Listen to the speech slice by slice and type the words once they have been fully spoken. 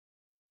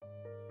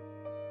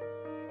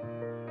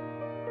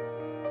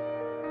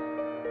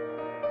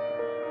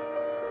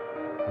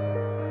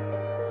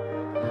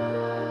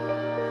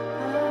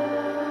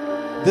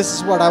This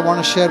is what I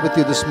want to share with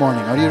you this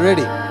morning. Are you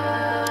ready?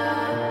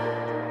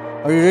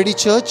 Are you ready,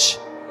 church?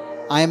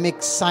 I am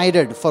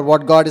excited for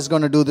what God is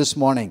going to do this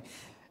morning.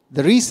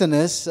 The reason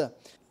is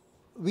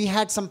we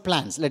had some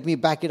plans. Let me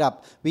back it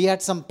up. We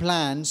had some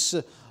plans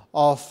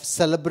of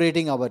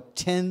celebrating our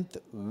 10th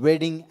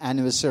wedding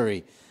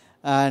anniversary.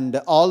 And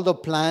all the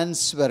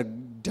plans were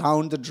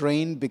down the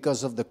drain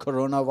because of the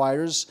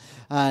coronavirus.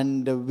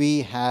 And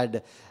we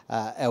had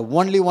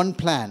only one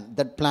plan.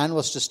 That plan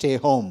was to stay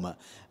home.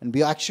 And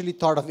we actually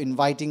thought of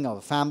inviting our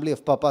family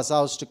of Papa's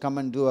house to come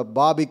and do a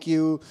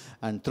barbecue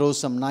and throw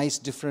some nice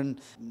different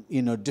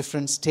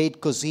state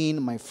cuisine.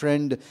 My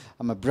friend,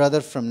 my brother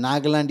from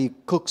Nagaland, he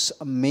cooks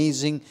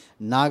amazing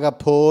Naga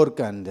pork,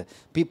 and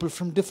people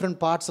from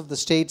different parts of the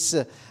states,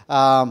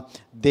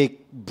 they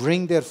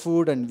bring their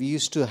food, and we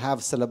used to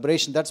have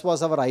celebration. That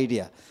was our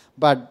idea.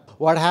 But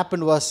what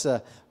happened was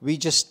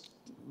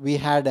we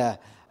had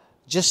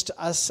just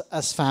us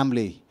as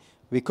family.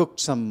 We cooked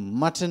some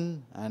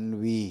mutton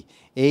and we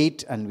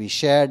ate and we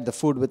shared the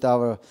food with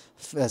our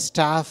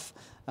staff.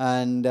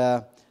 And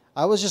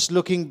I was just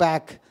looking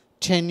back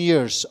 10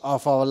 years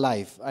of our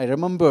life. I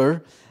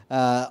remember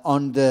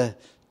on the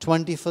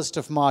 21st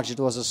of March, it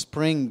was a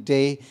spring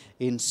day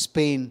in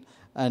Spain,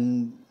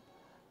 and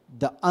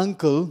the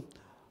uncle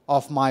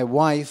of my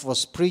wife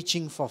was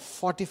preaching for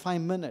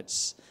 45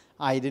 minutes.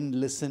 I didn't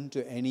listen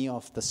to any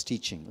of this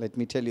teaching. Let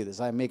me tell you this.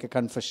 I make a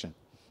confession.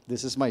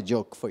 This is my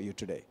joke for you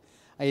today.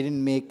 I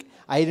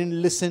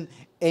didn't listen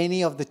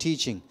any of the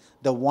teaching.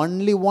 The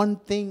only one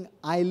thing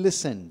I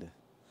listened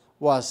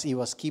was he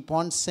was keep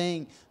on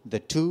saying, the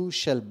two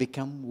shall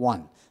become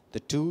one.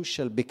 The two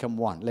shall become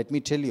one. Let me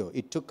tell you,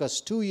 it took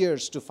us 2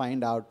 years to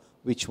find out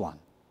which one.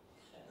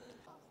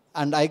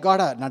 And I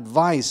got an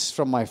advice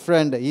from my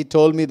friend. He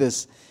told me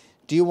this.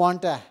 Do you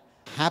want a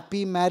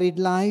happy married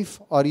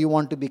life, or you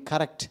want to be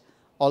correct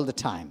all the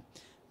time?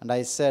 And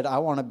I said, I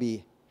want to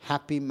be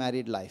happy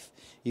married life.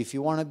 If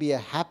you want to be a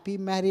happy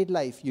married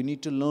life, you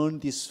need to learn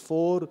these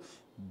 4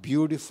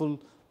 beautiful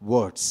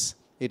words.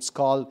 It's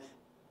called,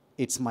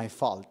 it's my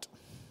fault.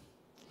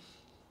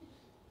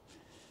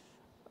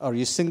 Are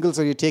you singles?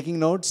 Are you taking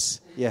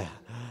notes? Yeah.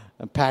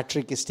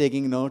 Patrick is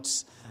taking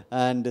notes.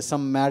 And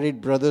some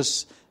married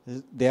brothers,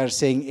 they are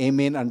saying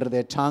amen under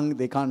their tongue.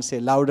 They can't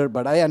say louder,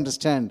 but I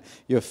understand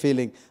your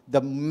feeling.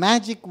 The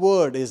magic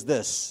word is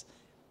this.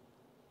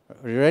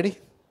 Are you ready?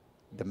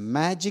 The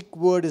magic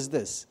word is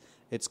this.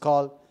 It's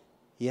called,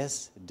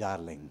 yes,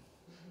 darling.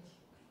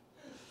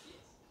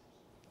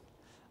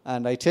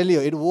 And I tell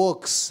you, it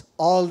works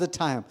all the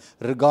time.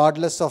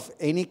 Regardless of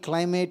any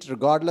climate,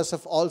 regardless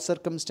of all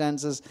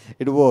circumstances,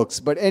 it works.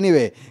 But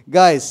anyway,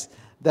 guys,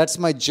 that's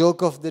my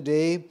joke of the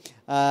day.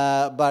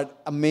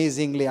 But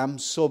amazingly, I'm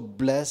so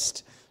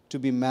blessed to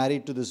be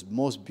married to this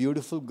most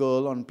beautiful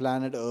girl on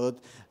planet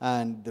Earth,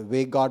 and the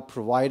way God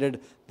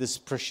provided this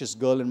precious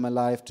girl in my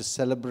life to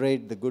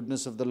celebrate the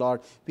goodness of the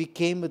Lord. We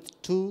came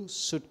with 2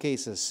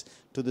 suitcases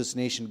to this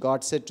nation.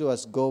 God said to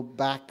us, go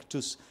back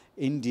to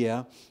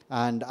India,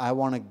 and I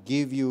want to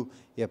give you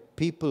a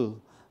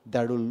people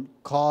that will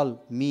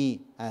call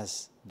me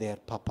as their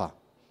papa.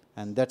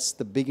 And that's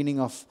the beginning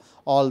of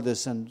all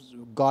this. And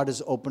God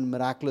has opened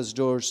miraculous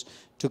doors,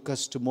 took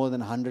us to more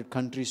than 100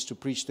 countries to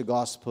preach the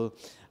gospel,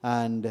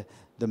 and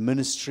the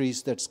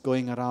ministries that's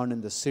going around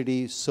in the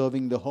city,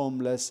 serving the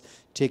homeless,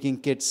 taking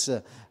kids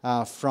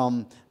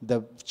from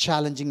the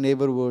challenging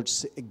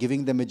neighborhoods,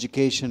 giving them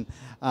education,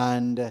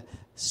 and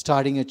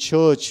starting a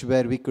church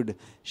where we could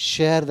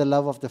share the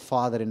love of the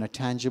Father in a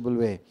tangible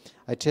way.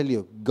 I tell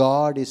you,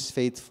 God is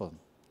faithful.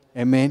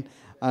 Amen.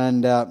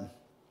 And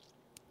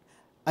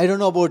I don't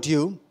know about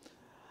you.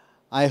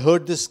 I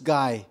heard this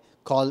guy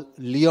called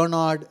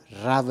Leonard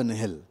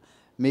Ravenhill.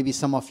 Maybe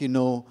some of you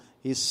know,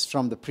 he's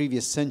from the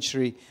previous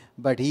century,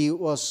 but he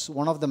was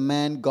one of the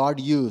men God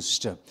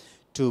used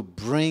to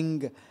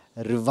bring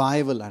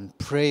revival and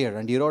prayer.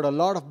 And he wrote a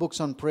lot of books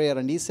on prayer,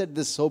 and he said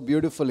this so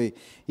beautifully.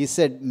 He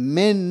said,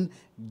 men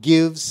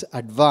gives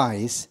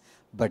advice,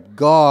 but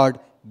God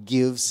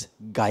gives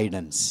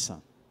guidance.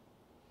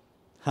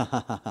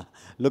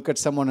 Look at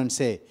someone and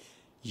say,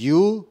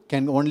 you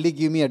can only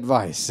give me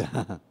advice.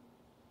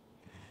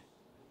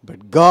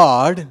 But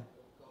God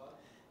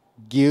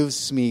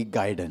gives me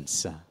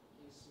guidance.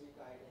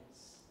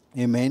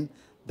 Amen.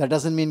 That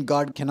doesn't mean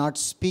God cannot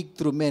speak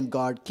through men.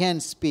 God can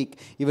speak.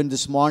 Even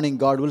this morning,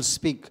 God will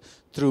speak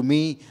through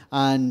me.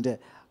 And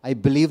I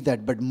believe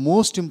that. But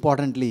most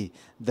importantly,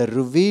 the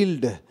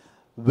revealed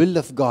will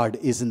of God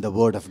is in the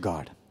Word of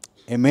God.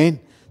 Amen.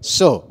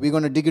 So, we're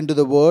going to dig into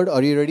the Word.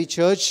 Are you ready,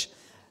 church?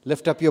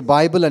 Lift up your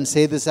Bible and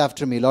say this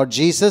after me. Lord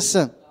Jesus,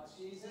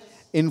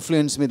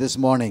 influence me this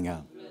morning.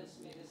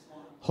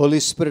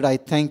 Holy Spirit, I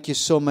thank you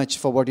so much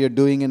for what you're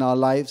doing in our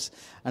lives.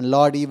 And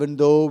Lord, even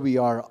though we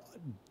are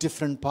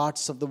different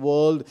parts of the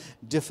world,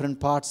 different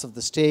parts of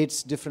the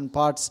states, different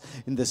parts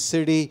in the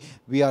city,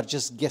 we are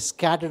just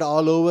scattered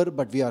all over,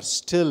 but we are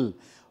still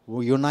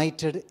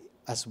united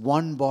as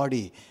one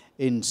body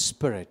in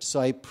spirit. So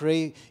I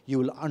pray you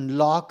will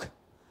unlock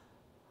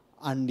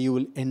and you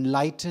will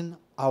enlighten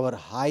our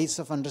eyes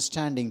of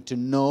understanding to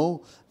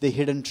know the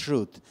hidden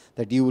truth,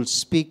 that you will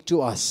speak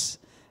to us.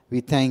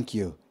 We thank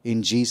you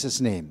in Jesus'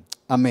 name.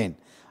 Amen.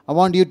 I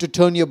want you to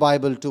turn your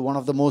Bible to one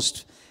of the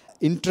most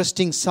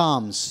interesting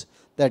Psalms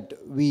that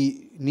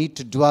we need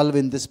to dwell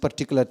in this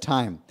particular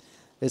time.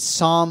 It's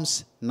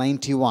Psalms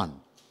 91.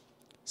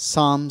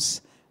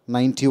 Psalms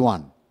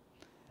 91.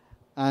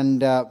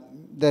 And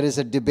there is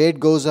a debate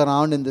goes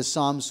around in the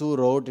Psalms who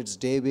wrote. It's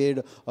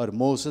David or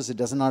Moses. It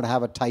does not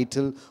have a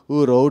title.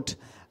 Who wrote?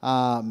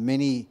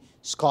 Many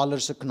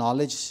scholars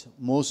acknowledge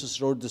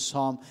Moses wrote the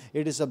psalm.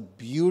 It is a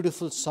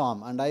beautiful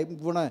psalm, and I'm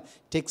going to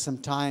take some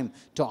time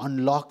to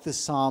unlock this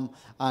psalm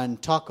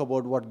and talk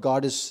about what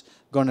God is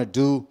going to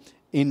do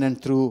in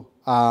and through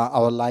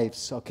our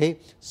lives. Okay,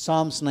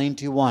 Psalms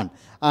 91,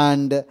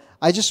 and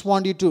I just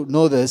want you to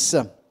know this.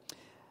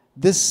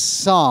 This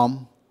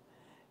psalm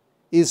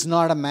is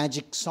not a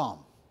magic psalm.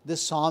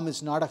 This psalm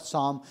is not a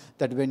psalm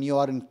that when you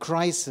are in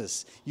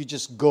crisis, you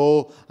just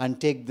go and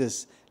take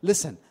this.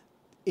 Listen,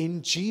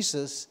 in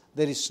Jesus,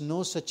 there is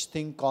no such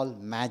thing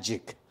called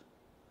magic.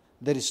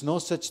 There is no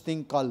such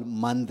thing called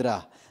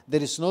mantra.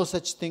 There is no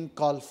such thing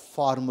called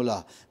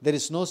formula. There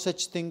is no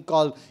such thing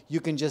called you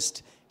can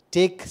just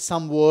take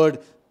some word,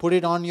 put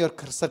it on your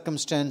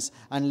circumstance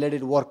and let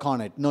it work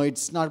on it. No,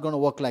 it's not going to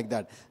work like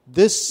that.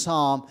 This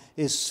psalm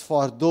is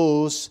for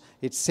those,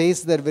 it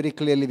says there very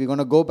clearly. We're going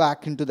to go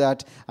back into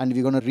that and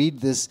we're going to read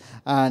this,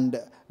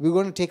 and we're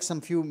going to take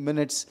some few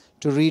minutes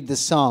to read the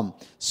psalm.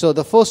 So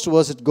the first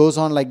verse, it goes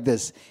on like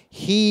this.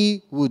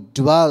 He who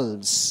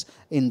dwells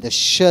in the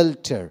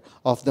shelter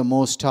of the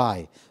Most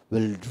High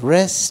will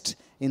rest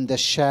in the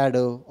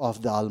shadow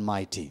of the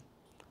Almighty.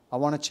 I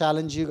want to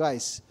challenge you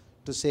guys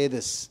to say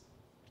this.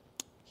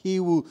 He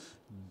who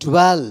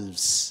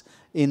dwells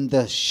in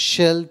the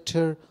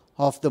shelter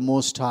of the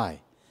Most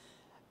High.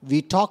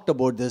 We talked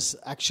about this.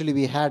 Actually,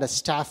 we had a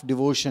staff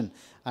devotion,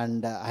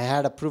 and I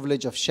had a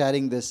privilege of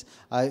sharing this.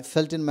 I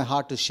felt in my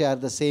heart to share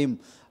the same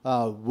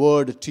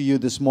word to you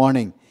this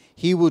morning.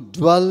 He who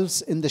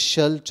dwells in the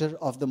shelter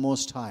of the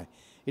Most High.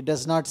 It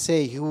does not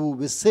say he who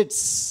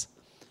visits.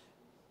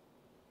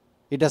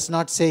 It does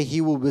not say he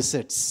who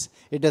visits.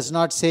 It does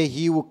not say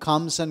he who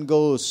comes and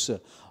goes.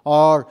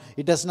 Or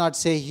it does not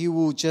say he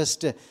who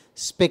just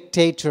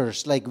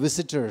spectators, like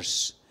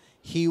visitors.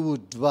 He who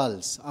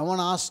dwells. I want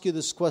to ask you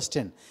this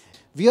question.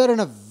 We are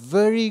in a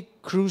very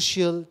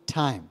crucial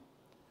time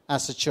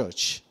as a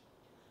church.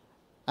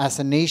 As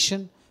a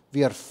nation,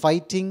 we are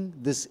fighting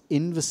this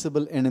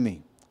invisible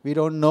enemy. We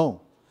don't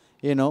know,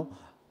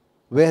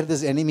 where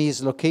this enemy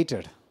is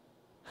located.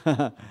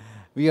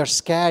 We are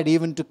scared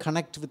even to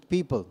connect with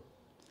people.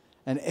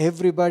 And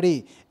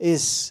everybody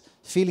is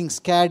feeling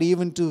scared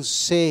even to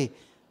say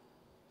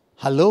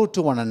hello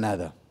to one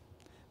another.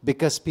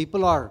 Because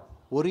people are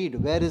worried,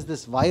 where is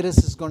this virus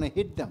is going to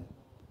hit them?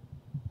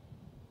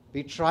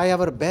 We try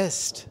our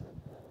best.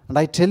 And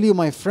I tell you,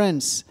 my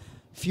friends,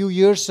 few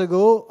years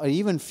ago or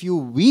even few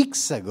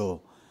weeks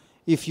ago,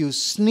 if you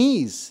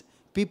sneeze,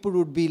 people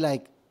would be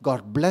like,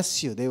 God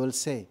bless you, they will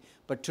say.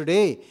 But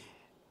today,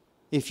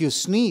 if you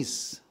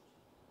sneeze,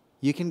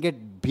 you can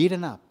get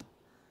beaten up.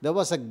 There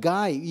was a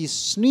guy, he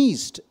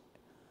sneezed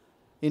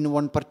in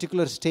one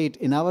particular state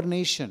in our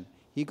nation.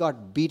 He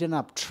got beaten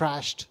up,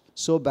 trashed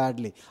so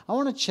badly. I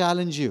want to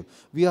challenge you.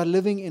 We are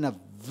living in a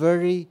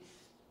very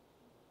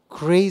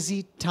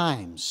crazy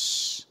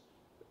times.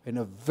 In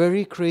a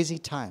very crazy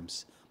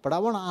times. But I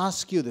want to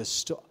ask you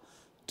this,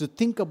 to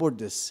think about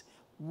this.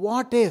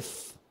 What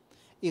if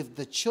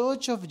the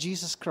Church of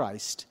Jesus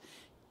Christ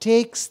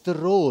takes the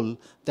role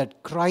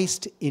that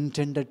Christ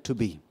intended to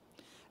be?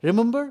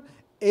 Remember,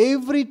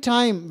 every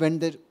time when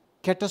the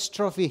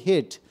catastrophe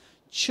hit,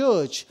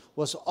 church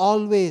was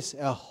always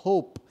a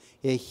hope,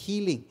 a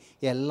healing,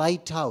 a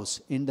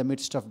lighthouse in the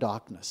midst of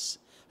darkness.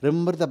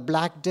 Remember the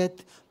Black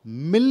Death?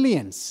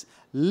 Millions,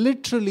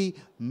 literally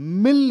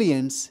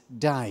millions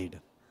died.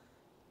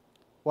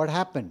 What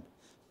happened?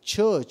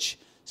 Church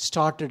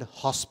started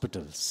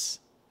hospitals.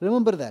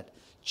 Remember that?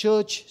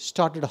 Church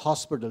started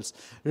hospitals.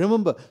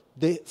 Remember,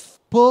 the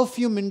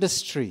perfume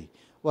industry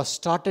was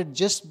started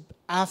just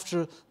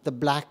after the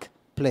Black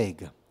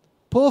Plague.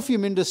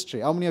 Perfume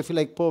industry. How many of you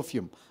like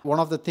perfume? One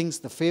of the things,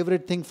 the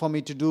favorite thing for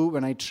me to do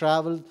when I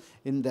travel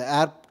in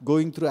the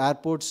going through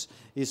airports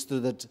is to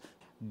that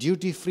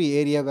duty-free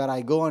area where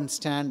I go and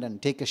stand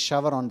and take a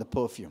shower on the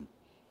perfume.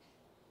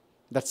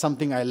 That's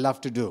something I love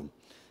to do.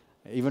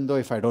 Even though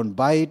if I don't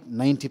buy it,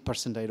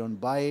 90% I don't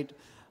buy it.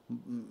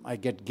 I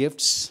get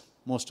gifts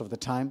most of the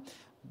time.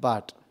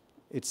 But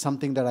it's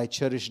something that I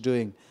cherish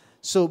doing.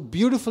 So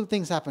beautiful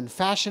things happen.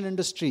 Fashion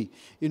industry,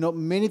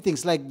 many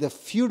things like the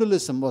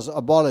feudalism was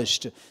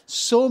abolished.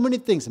 So many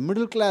things.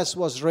 Middle class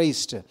was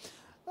raised.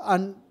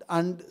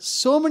 And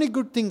so many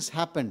good things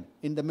happened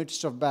in the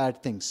midst of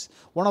bad things.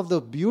 One of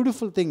the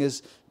beautiful things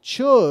is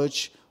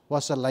church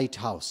was a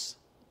lighthouse.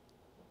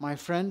 My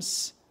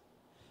friends,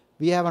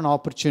 we have an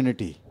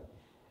opportunity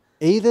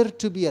either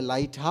to be a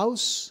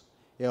lighthouse,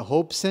 a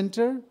hope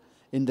center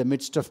in the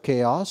midst of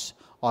chaos,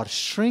 or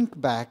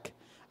shrink back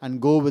and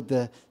go with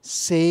the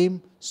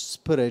same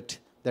spirit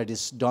that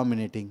is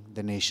dominating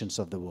the nations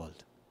of the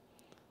world.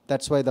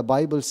 That's why the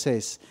Bible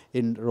says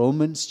in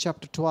Romans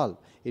chapter 12,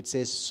 it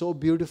says so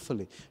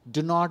beautifully,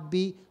 do not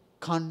be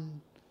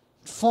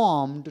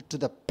conformed to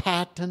the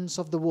patterns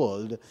of the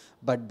world,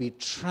 but be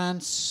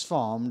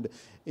transformed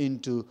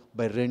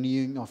by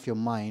renewing of your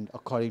mind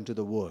according to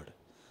the word.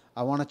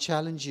 I want to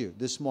challenge you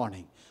this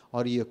morning.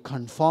 Are you a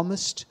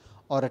conformist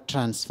or a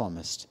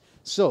transformist?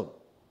 So,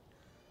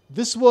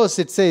 this verse,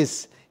 it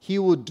says, he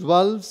who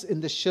dwells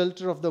in the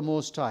shelter of the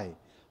Most High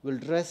will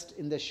rest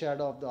in the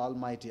shadow of the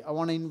Almighty. I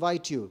want to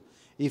invite you,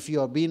 if you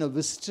have been a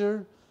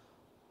visitor,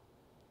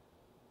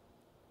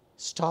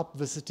 stop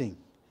visiting.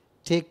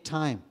 Take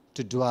time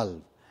to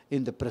dwell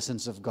in the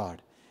presence of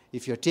God.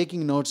 If you're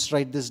taking notes,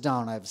 write this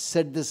down. I've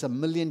said this a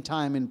million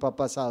times in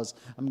Papa's house.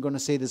 I'm going to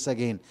say this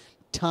again.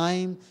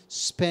 Time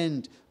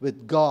spent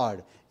with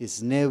God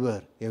is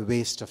never a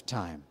waste of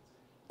time.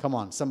 Come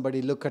on,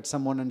 somebody look at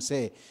someone and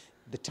say,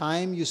 the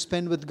time you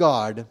spend with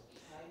God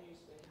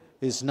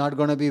is not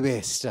going to be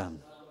wasted.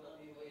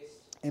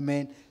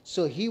 Amen.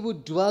 So he who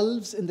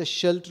dwells in the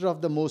shelter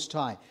of the Most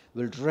High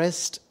will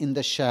rest in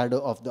the shadow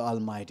of the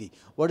Almighty.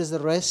 What is the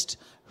rest?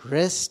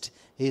 Rest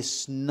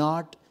is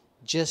not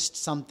just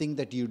something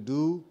that you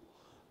do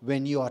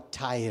when you are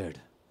tired.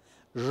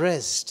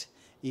 Rest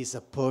is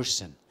a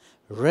person.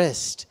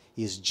 Rest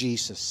is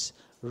Jesus.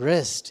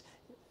 Rest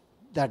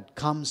that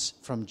comes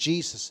from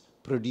Jesus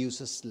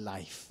produces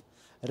life.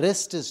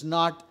 Rest is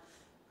not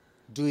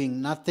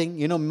doing nothing.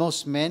 You know,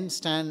 most men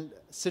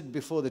sit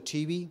before the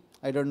TV.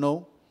 I don't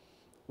know.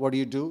 What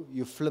do?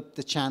 You flip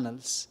the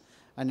channels.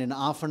 And in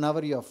half an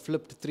hour, you have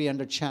flipped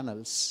 300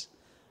 channels.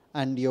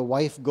 And your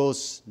wife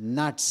goes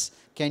nuts.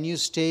 Can you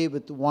stay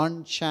with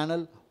one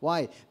channel?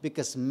 Why?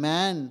 Because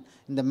man,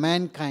 in the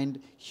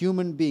mankind,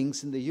 human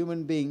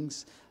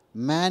beings,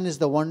 man is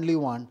the only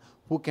one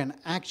who can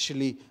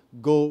actually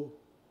go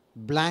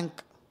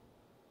blank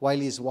while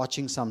he is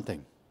watching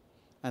something.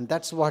 And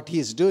that's what he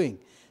is doing.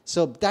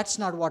 So that's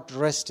not what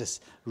rest is.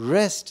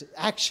 Rest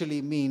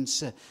actually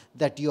means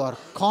that your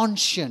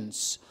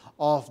conscience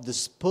of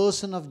this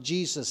person of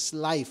Jesus'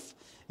 life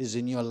is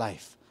in your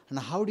life. And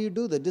how do you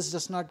do that? This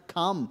does not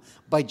come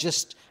by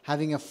just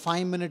having a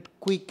 5-minute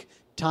quick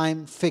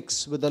time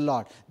fix with the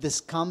Lord.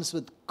 This comes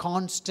with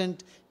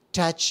constant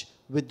touch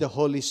with the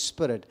Holy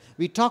Spirit.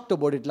 We talked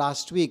about it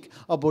last week,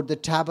 about the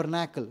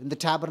tabernacle. In the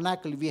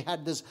tabernacle, we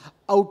had this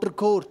outer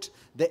court,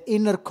 the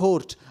inner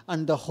court,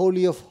 and the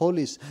Holy of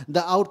Holies.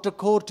 The outer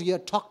court, we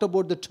have talked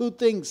about the two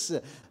things.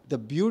 The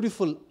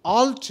beautiful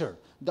altar.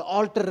 The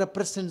altar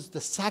represents the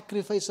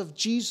sacrifice of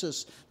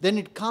Jesus. Then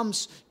it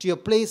comes to a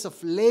place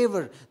of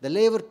laver. The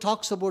laver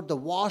talks about the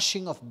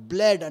washing of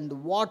blood and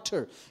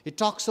water. It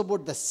talks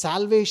about the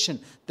salvation,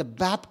 the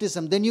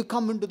baptism. Then you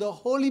come into the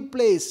holy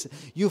place.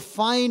 You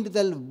find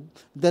the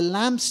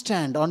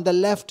lampstand on the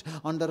left,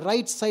 on the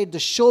right side, the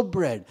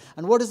showbread.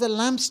 And what is the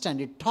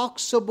lampstand? It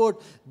talks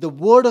about the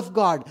Word of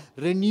God,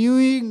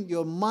 renewing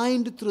your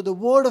mind through the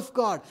Word of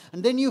God.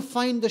 And then you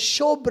find the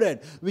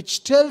showbread,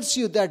 which tells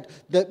you that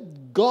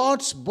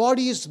God's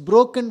body is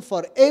broken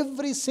for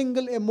every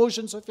single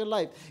emotions of your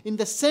life. In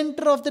the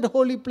center of that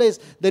holy place,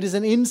 there is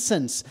an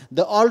incense,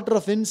 the altar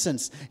of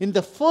incense. In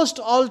the first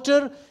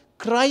altar,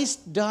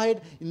 Christ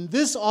died. In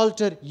this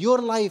altar, your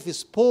life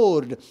is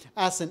poured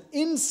as an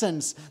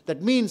incense.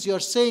 That means you're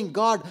saying,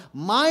 God,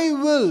 my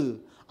will,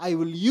 I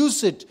will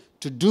use it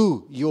to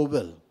do your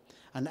will.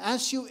 And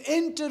as you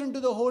enter into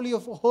the Holy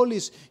of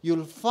Holies,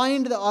 you'll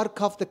find the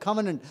Ark of the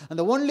Covenant. And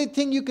the only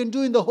thing you can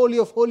do in the Holy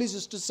of Holies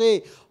is to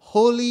say,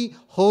 holy,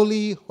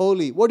 holy,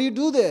 holy. What do you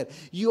do there?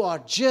 You are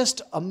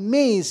just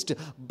amazed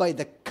by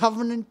the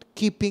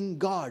covenant-keeping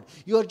God.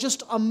 You are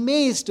just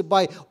amazed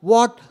by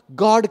what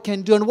God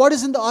can do. And what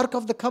is in the Ark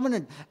of the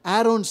Covenant?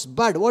 Aaron's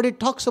bud. What it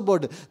talks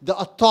about? The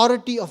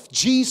authority of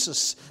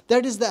Jesus.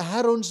 That is the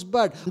Aaron's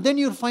bud. Then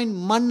you'll find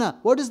manna.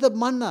 What is the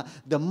manna?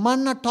 The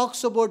manna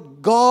talks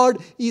about God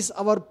is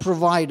our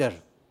provider.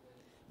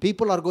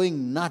 People are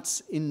going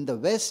nuts in the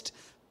West.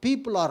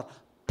 People are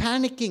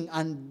panicking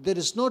and there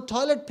is no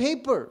toilet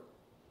paper.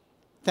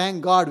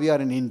 Thank God we are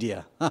in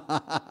India.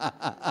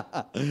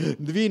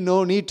 We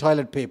no need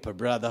toilet paper,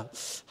 brother.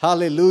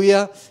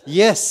 Hallelujah.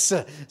 Yes.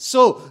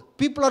 So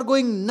people are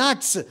going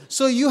nuts.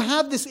 So you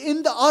have this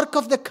in the Ark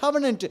of the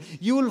Covenant.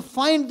 You will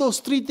find those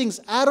three things.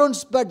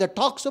 Aaron's bed that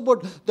talks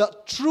about the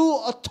true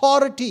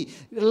authority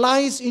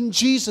lies in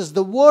Jesus.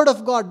 The Word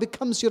of God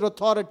becomes your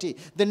authority.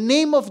 The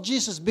name of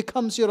Jesus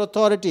becomes your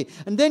authority.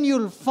 And then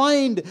you'll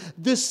find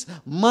this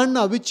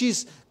manna, which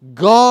is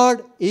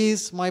God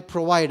is my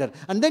provider.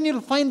 And then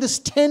you'll find this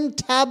 10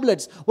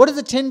 tablets. What is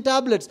the 10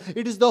 tablets?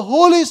 It is the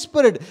Holy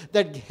Spirit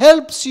that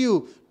helps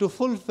you to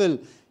fulfill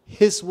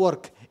His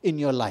work in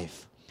your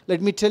life.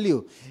 Let me tell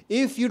you,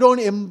 if you don't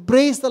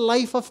embrace the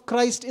life of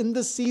Christ in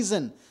this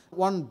season,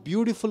 one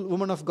beautiful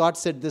woman of God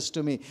said this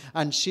to me,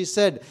 and she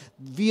said,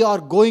 we are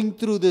going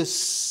through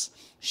this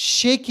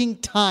shaking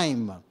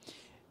time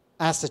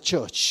as a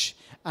church.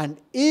 And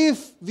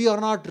if we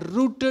are not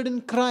rooted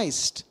in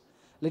Christ,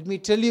 let me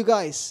tell you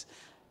guys,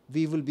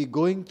 we will be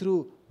going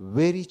through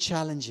very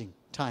challenging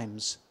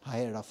times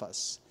ahead of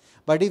us.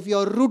 But if you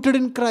are rooted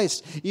in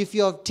Christ, if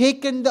you have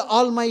taken the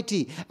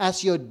Almighty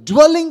as your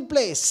dwelling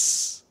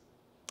place,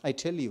 I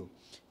tell you,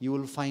 you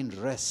will find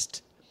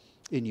rest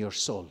in your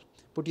soul.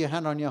 Put your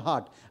hand on your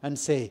heart and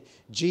say,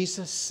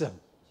 Jesus,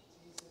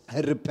 I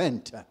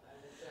repent.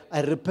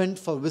 I repent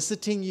for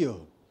visiting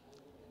you.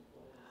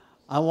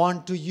 I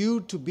want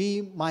you to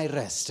be my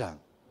rest.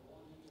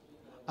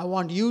 I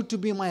want you to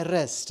be my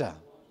rest.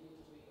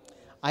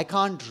 I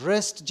can't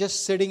rest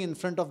just sitting in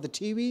front of the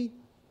TV.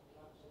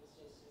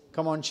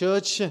 Come on,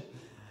 church.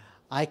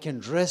 I can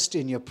rest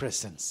in your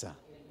presence.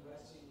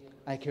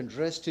 I can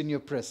rest in your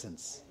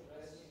presence.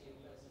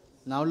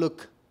 Now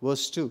look,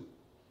 verse 2.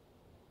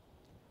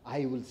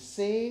 I will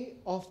say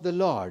of the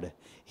Lord,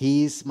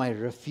 He is my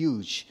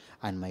refuge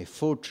and my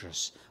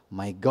fortress,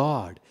 my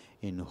God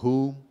in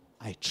whom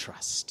I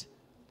trust.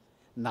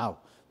 Now,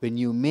 when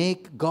you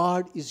make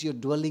God is your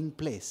dwelling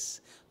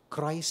place,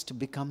 Christ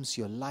becomes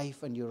your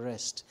life and your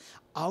rest.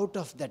 Out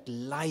of that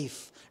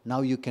life, now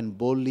you can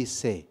boldly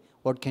say,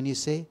 what can you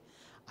say?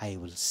 I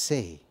will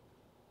say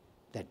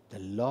that the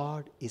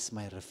Lord is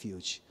my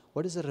refuge.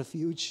 What is a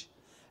refuge?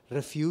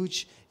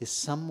 Refuge is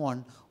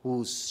someone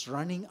who's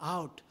running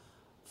out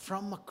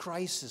from a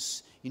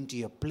crisis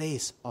into a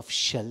place of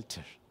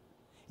shelter.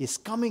 Is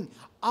coming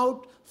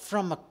out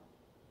from a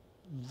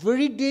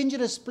very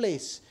dangerous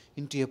place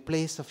into a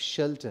place of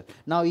shelter.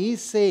 Now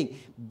he's saying,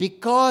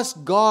 because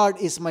God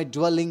is my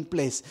dwelling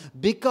place,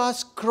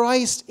 because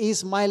Christ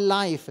is my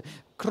life,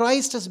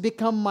 Christ has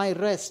become my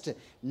rest,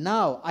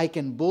 now I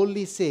can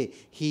boldly say,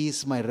 He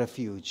is my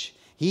refuge.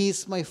 He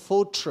is my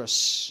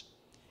fortress.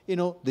 You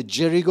know, the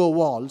Jericho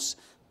walls,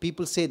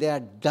 people say they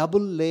are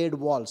double-layered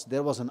walls.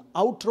 There was an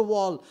outer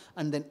wall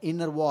and an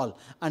inner wall.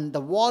 And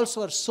the walls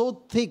were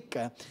so thick,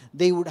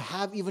 they would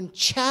have even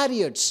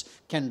chariots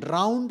can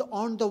round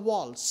on the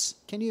walls.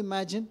 Can you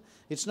imagine?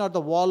 It's not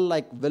the wall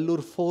like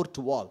Vellore Fort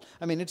wall.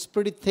 I mean, it's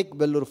pretty thick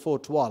Vellore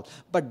Fort wall.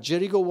 But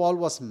Jericho wall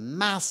was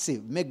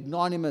massive,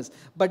 magnanimous.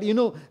 But you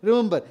know,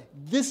 remember,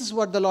 this is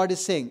what the Lord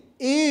is saying.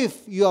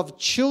 If you have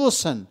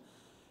chosen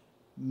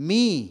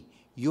me,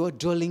 your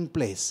dwelling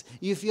place,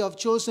 if you have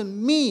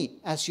chosen me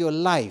as your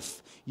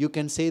life, you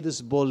can say this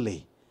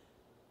boldly.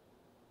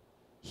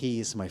 He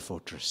is my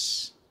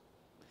fortress.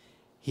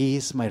 He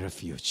is my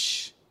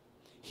refuge.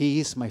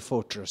 He is my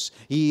fortress.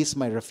 He is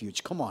my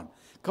refuge. Come on.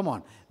 Come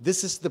on.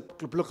 This is the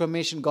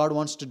proclamation God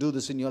wants to do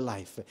this in your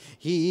life.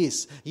 He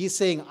is. He is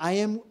saying, I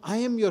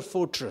am your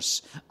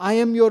fortress. I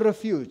am your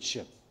refuge.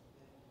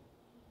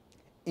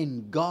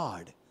 In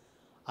God,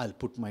 I'll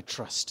put my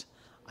trust.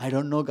 I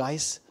don't know,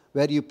 guys,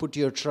 where you put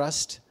your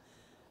trust.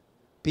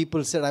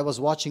 People said, I was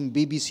watching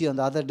BBC on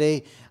the other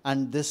day,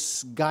 and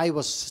this guy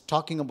was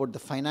talking about the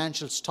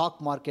financial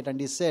stock market,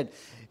 and he said,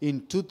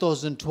 in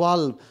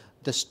 2012,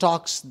 the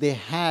stocks they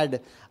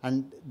had,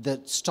 and the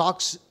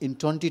stocks in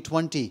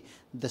 2020,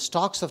 the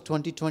stocks of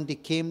 2020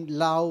 came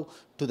low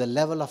to the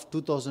level of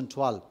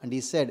 2012. And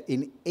he said,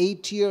 in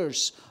 8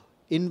 years,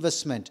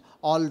 investment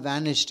all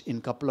vanished in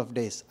a couple of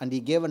days. And he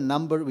gave a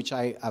number which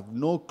I have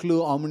no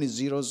clue how many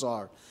zeros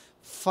are.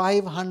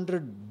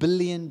 $500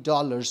 billion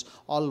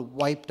all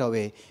wiped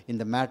away in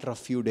the matter of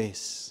few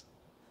days.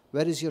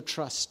 Where is your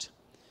trust?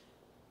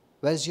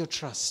 Where is your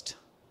trust?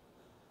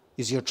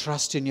 Is your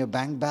trust in your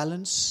bank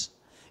balance?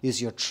 Is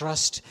your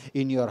trust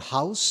in your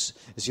house?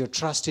 Is your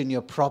trust in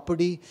your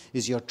property?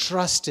 Is your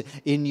trust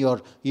in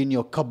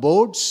your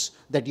cupboards,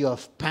 that your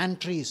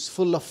pantry is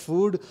full of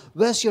food?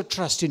 Where's your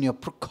trust in your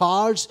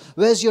cars?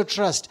 Where's your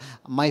trust?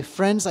 My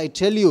friends, I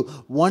tell you,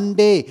 one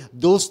day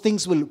those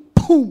things will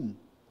boom,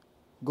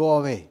 go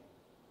away.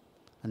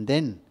 And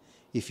then,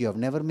 if you have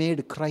never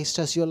made Christ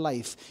as your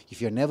life,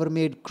 if you have never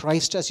made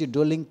Christ as your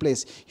dwelling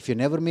place, if you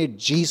never made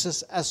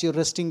Jesus as your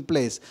resting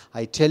place,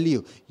 I tell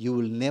you, you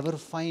will never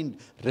find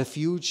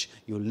refuge,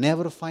 you will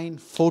never find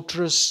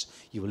fortress,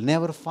 you will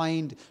never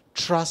find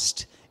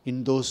trust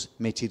in those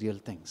material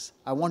things.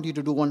 I want you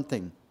to do one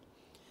thing.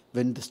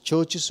 When the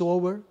church is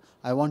over,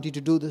 I want you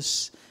to do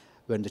this.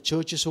 When the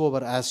church is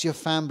over, as your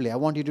family, I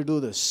want you to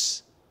do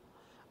this.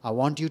 I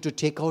want you to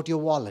take out your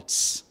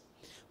wallets,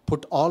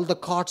 put all the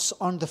cards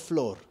on the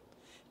floor,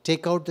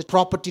 take out the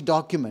property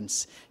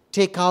documents.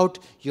 Take out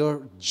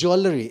your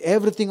jewelry,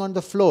 everything on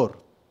the floor.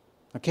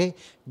 Okay?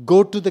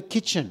 Go to the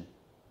kitchen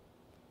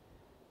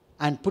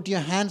and put your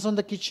hands on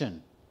the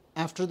kitchen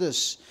after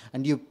this.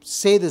 And you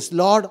say this,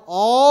 Lord,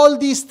 all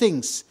these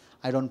things,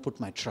 I don't put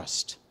my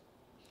trust.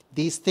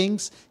 These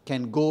things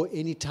can go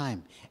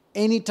anytime.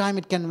 Anytime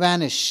it can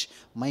vanish.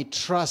 My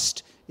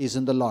trust is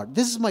in the Lord.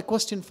 This is my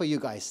question for you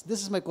guys.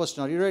 This is my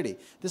question. Are you ready?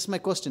 This is my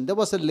question. There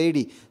was a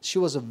lady. She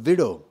was a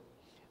widow.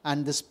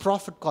 And this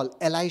prophet called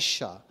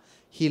Elisha,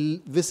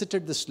 he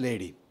visited this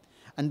lady.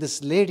 And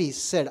this lady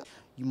said,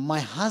 my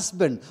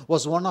husband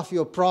was one of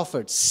your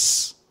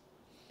prophets.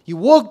 He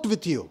worked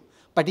with you,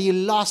 but he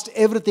lost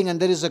everything, and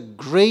there is a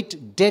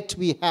great debt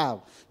we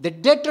have. The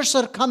debtors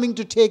are coming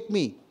to take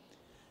me.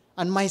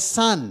 And my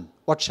son,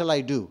 what shall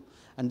I do?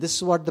 And this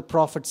is what the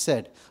prophet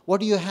said. What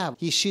do you have?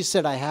 She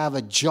said, I have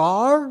a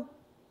jar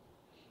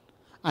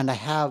and I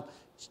have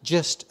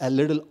just a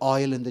little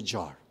oil in the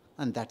jar,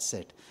 and that's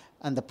it.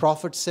 And the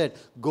prophet said,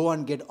 go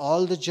and get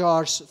all the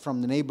jars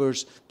from the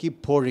neighbors,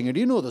 keep pouring it.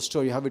 You know the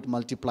story, how it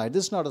multiplied.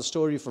 This is not a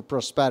story for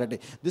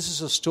prosperity. This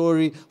is a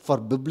story for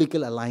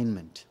biblical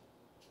alignment.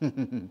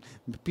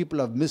 People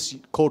have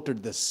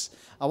misquoted this.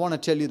 I want to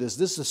tell you this.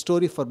 This is a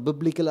story for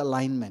biblical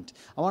alignment.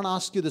 I want to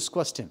ask you this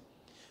question.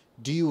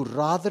 Do you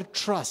rather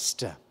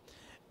trust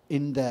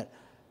in the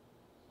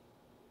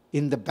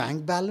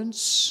bank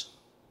balance,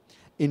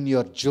 in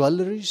your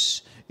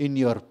jewelries, in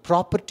your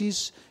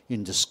properties,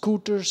 in the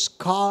scooters,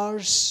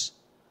 cars,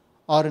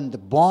 or in the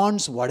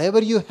bonds,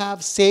 whatever you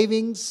have,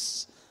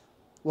 savings,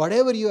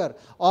 whatever you are,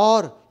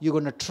 or you're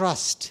going to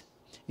trust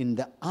in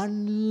the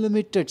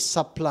unlimited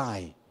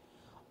supply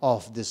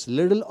of this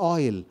little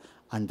oil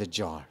and the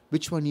jar?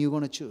 Which one are you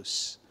going to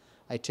choose?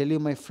 I tell you,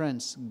 my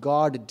friends,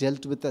 God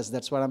dealt with us.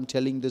 That's why I'm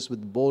telling this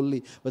with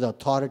boldly, with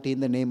authority in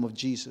the name of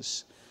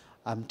Jesus.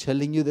 I'm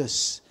telling you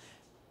this.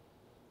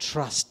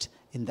 Trust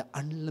in the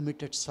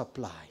unlimited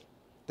supply.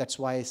 That's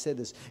why I say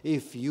this.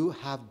 If you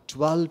have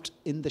dwelt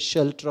in the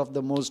shelter of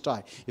the Most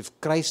High,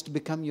 if Christ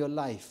become your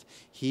life,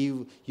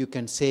 you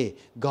can say,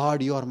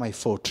 God, you are my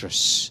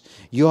fortress.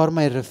 You are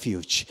my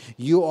refuge.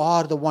 You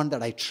are the one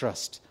that I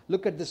trust.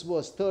 Look at this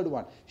verse, third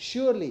one.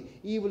 Surely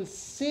He will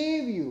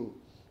save you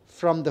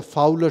from the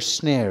fowler's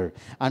snare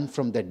and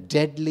from the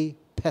deadly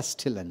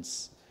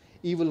pestilence.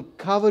 He will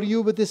cover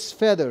you with His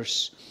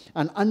feathers,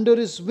 and under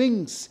His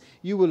wings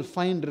you will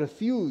find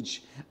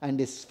refuge, and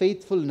His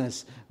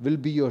faithfulness will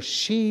be your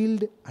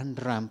shield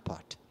and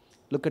rampart.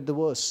 Look at the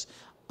verse.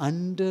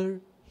 Under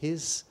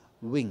His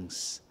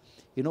wings.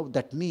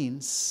 That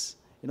means,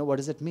 what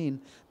does it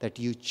mean? That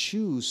you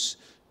choose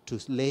to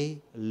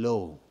lay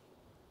low.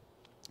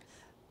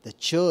 The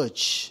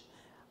church,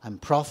 I'm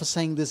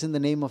prophesying this in the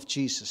name of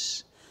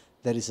Jesus.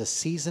 There is a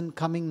season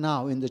coming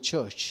now in the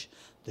church.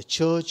 The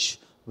church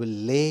will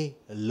lay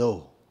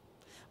low.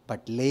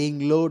 But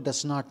laying low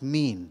does not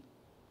mean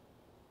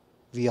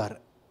we are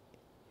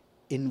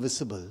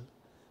invisible.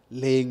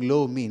 Laying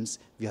low means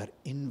we are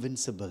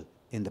invincible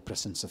in the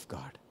presence of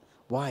God.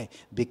 Why?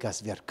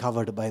 Because we are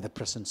covered by the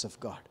presence of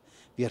God.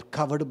 We are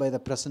covered by the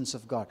presence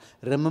of God.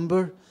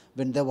 Remember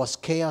when there was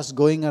chaos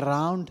going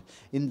around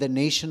in the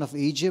nation of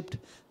Egypt?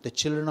 The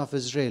children of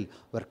Israel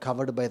were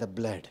covered by the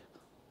blood.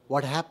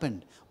 What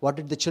happened? What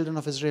did the children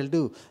of Israel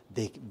do?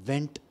 They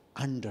went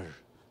under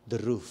the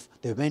roof.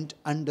 They went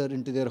under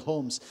into their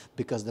homes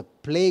because the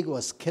plague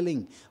was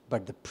killing,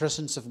 but the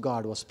presence of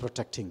God was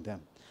protecting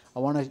them. I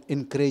want to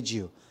encourage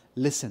you.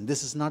 Listen,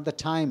 this is not the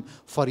time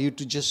for you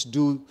to just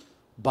do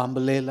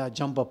Bambalela,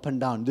 jump up and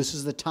down. This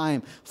is the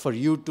time for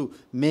you to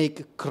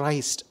make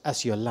Christ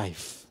as your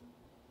life.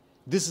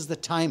 This is the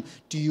time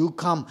to you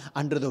come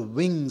under the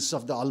wings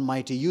of the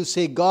Almighty. You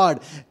say,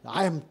 God,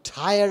 I am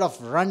tired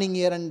of running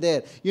here and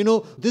there.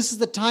 This is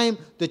the time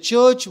the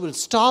church will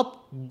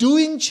stop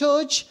doing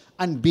church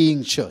and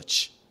being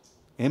church.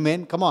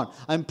 Amen. Come on.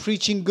 I'm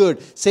preaching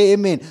good. Say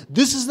amen.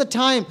 This is the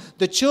time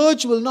the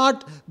church will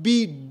not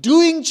be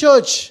doing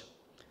church.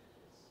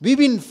 We've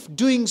been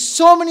doing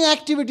so many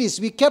activities.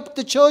 We kept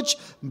the church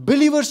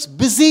believers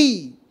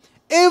busy.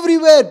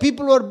 Everywhere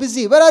people were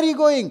busy. Where are you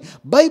going?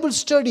 Bible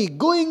study,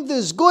 going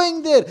this,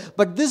 going there.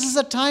 But this is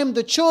a time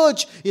the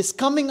church is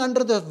coming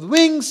under the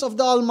wings of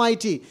the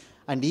Almighty,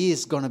 and He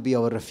is going to be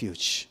our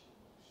refuge.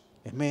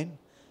 Amen.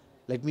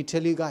 Let me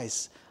tell you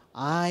guys,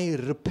 I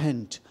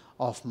repent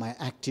of my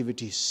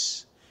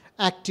activities.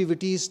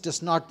 Activities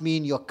does not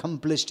mean you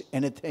accomplished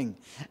anything.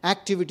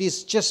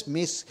 Activities just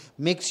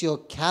makes your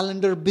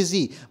calendar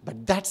busy.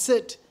 But that's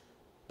it.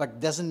 But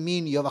doesn't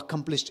mean you have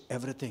accomplished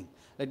everything.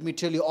 Let me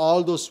tell you,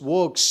 all those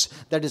works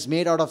that is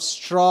made out of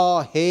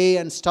straw, hay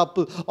and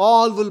stubble,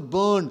 all will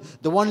burn.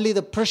 Only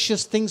the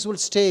precious things will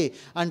stay.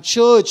 And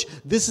church,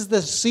 this is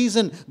the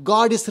season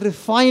God is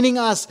refining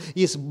us.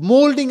 He is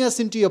molding us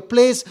into a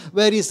place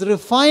where He is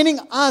refining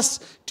us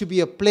to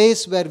be a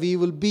place where we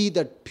will be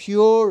that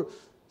pure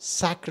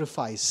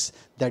sacrifice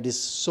that is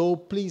so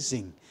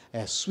pleasing,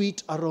 a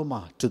sweet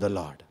aroma to the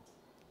Lord.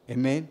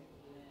 Amen.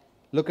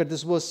 Look at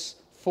this verse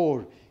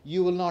 4.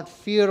 You will not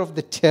fear of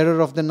the terror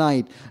of the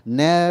night,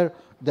 nor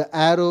the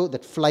arrow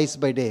that flies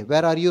by day.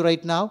 Where are you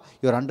right now?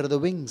 You're under the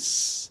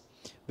wings.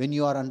 When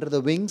you are under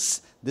the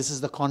wings, this is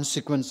the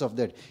consequence of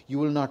that. You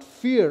will not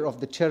fear of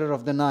the terror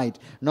of the night,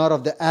 nor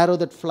of the arrow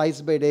that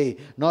flies by day,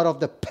 nor of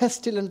the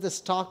pestilence that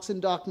stalks in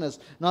darkness,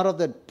 nor of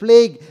the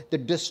plague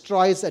that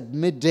destroys at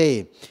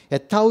midday.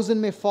 1,000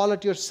 may fall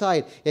at your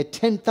side,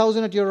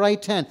 10,000 at your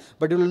right hand,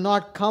 but it will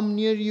not come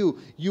near you.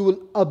 You will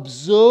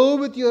observe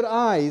with your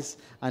eyes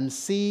and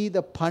see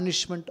the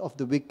punishment of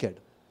the wicked.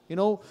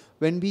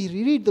 When we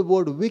read the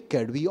word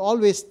wicked, we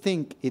always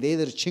think it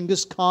either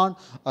Chinggis Khan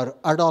or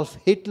Adolf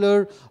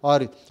Hitler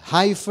or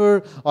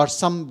Hitler or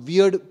some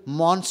weird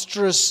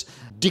monstrous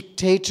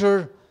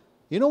dictator.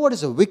 You know what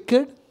is a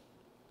wicked?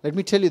 Let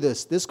me tell you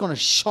this. This is going to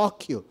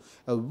shock you.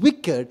 A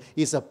wicked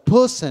is a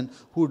person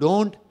who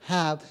don't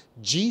have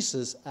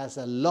Jesus as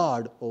a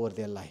Lord over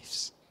their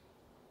lives.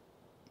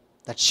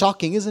 That's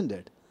shocking, isn't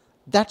it?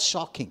 That's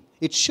shocking.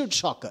 It should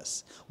shock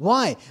us.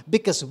 Why?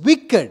 Because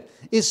wicked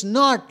is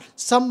not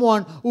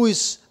someone who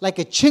is like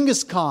a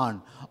Genghis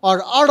Khan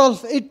or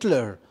Adolf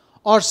Hitler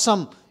or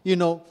some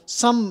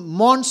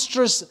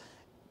monstrous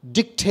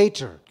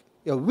dictator.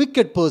 A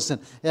wicked person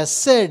has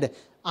said,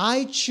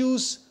 I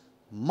choose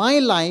my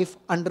life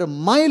under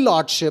my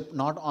lordship,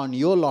 not on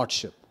your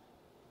lordship.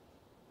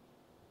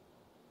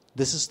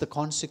 This is the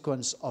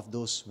consequence of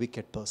those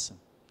wicked person.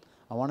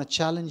 I want to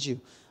challenge you.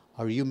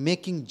 Are you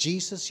making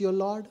Jesus your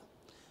Lord?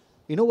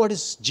 You know what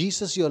is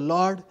Jesus your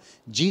Lord?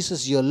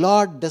 Jesus your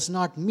Lord does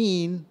not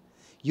mean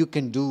you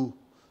can do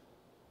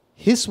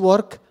His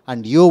work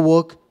and your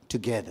work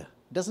together.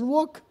 It doesn't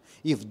work.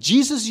 If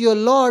Jesus your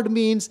Lord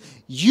means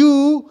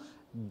you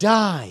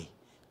die,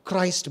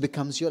 Christ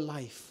becomes your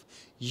life.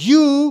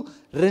 You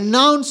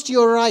renounced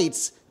your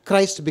rights,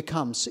 Christ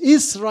becomes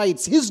His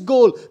rights, His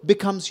goal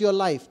becomes your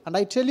life. And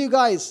I tell you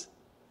guys,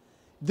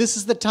 this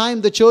is the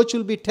time the church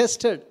will be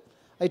tested.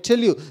 I tell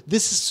you,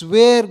 this is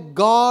where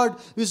God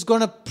is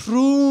going to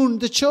prune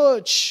the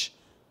church.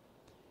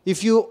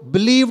 If you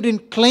believed in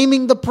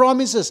claiming the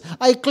promises,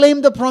 I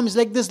claim the promise,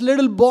 like this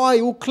little boy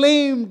who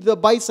claimed the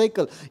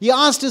bicycle. He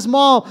asked his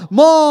mom,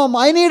 Mom,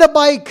 I need a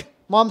bike.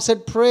 Mom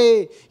said,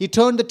 pray. He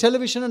turned the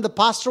television and the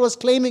pastor was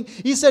claiming.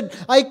 He said,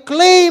 I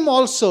claim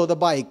also the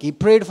bike. He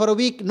prayed for a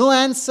week, no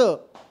answer.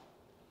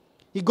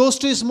 He goes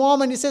to his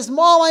mom and he says,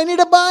 Mom, I need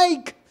a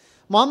bike.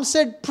 Mom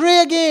said, pray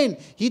again.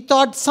 He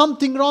thought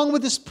something wrong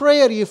with his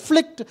prayer. He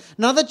flicked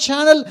another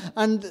channel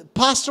and the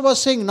pastor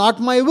was saying, not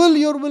my will,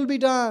 your will be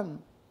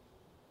done.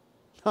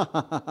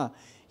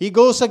 He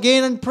goes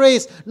again and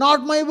prays,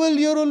 not my will,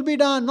 your will be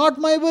done. Not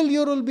my will,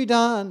 your will be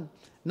done.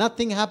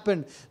 Nothing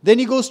happened. Then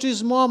he goes to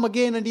his mom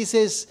again and he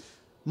says,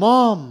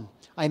 Mom,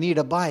 I need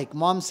a bike.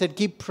 Mom said,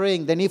 keep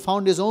praying. Then he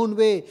found his own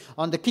way.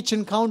 On the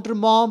kitchen counter,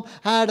 Mom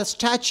had a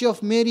statue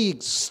of Mary.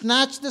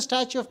 Snatched the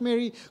statue of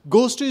Mary,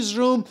 goes to his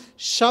room,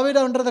 shove it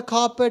under the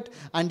carpet,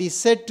 and he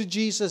said to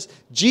Jesus,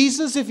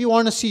 Jesus, if you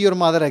want to see your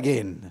mother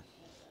again,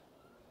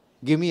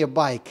 give me a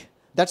bike.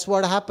 That's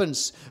what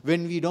happens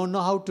when we don't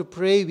know how to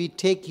pray. We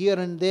take here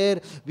and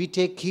there. We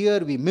take here.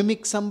 We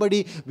mimic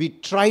somebody. We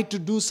try to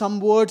do some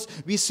words.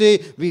 We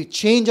say, we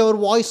change our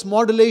voice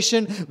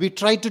modulation. We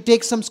try to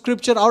take some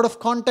scripture out of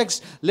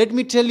context. Let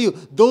me tell you,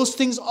 those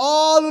things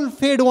all will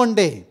fade one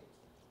day.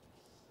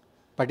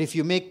 But if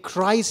you make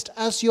Christ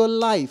as your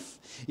life,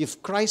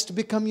 if Christ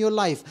become your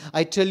life,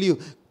 I tell you,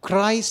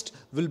 Christ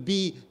will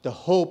be the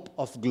hope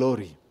of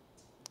glory.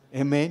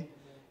 Amen.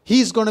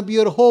 He's going to be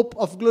your hope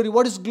of glory.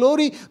 What is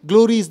glory?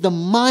 Glory is the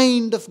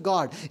mind of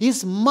God.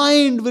 His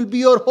mind will be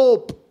your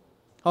hope.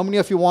 How many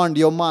of you want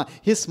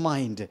His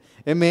mind?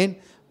 Amen.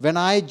 When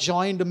I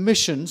joined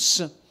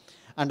missions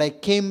and I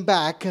came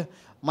back,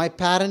 my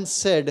parents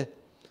said,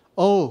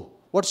 oh,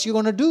 what's you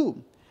going to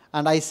do?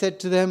 And I said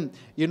to them,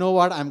 you know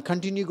what? I'm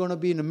continuing going to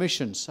be in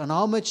missions. And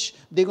how much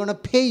they're going to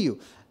pay you?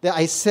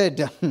 I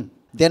said,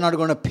 they're not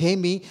going to pay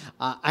me.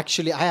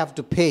 Actually, I have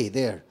to pay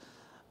there.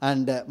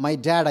 And my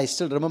dad, I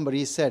still remember,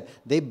 he said,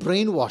 they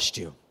brainwashed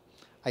you.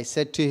 I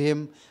said to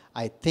him,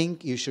 I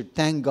think you should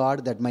thank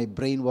God that my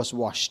brain was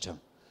washed.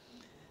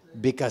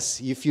 Because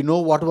if you know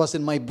what was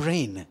in my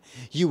brain,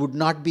 you would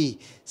not be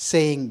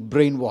saying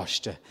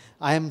brainwashed.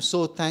 I am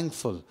so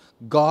thankful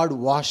God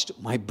washed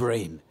my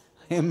brain.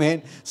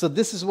 Amen. So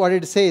this is what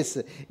it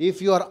says.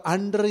 If you are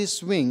under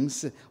His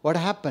wings, what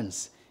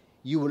happens?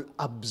 You will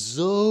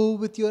observe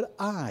with your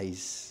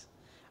eyes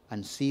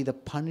and see the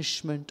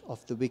punishment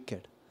of the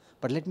wicked.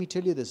 But let me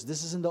tell you this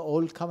is in the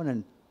old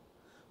covenant.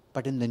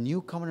 But in the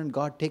new covenant,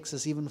 God takes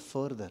us even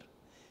further.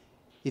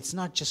 It's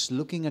not just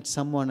looking at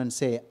someone and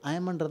say, I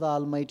am under the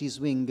Almighty's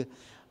wing.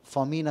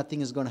 For me,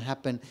 nothing is going to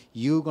happen.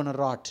 You're going to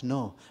rot.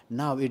 No.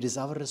 Now it is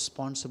our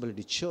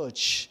responsibility.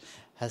 Church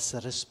has a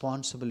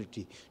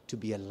responsibility to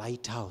be a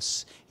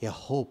lighthouse, a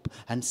hope,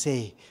 and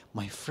say,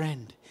 my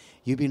friend,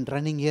 you've been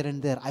running here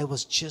and there. I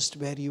was just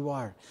where you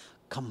are.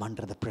 Come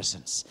under the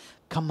presence.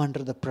 Come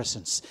under the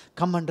presence.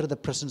 Come under the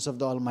presence of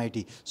the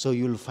Almighty, so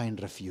you'll find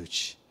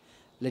refuge.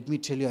 Let me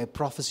tell you, I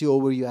prophesy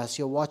over you as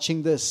you're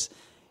watching this,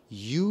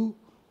 you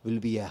will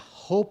be a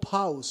hope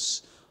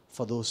house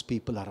for those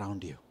people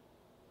around you.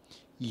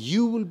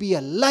 You will be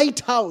a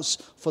lighthouse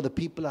for the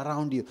people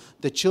around you.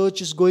 The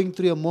church is going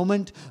through a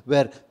moment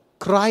where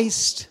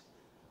Christ,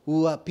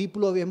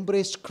 people who have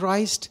embraced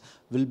Christ,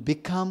 will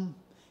become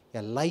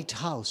a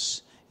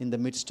lighthouse in the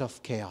midst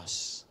of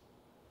chaos.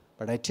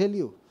 But I tell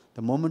you,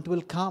 the moment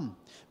will come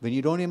when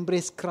you don't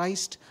embrace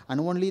Christ and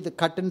only the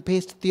cut and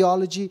paste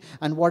theology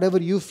and whatever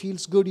you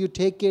feels good, you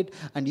take it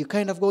and you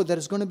kind of go, there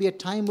is going to be a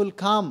time will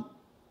come.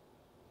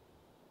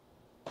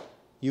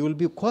 You will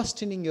be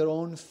questioning your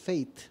own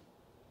faith.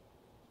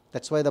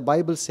 That's why the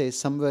Bible says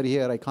somewhere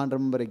here, I can't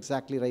remember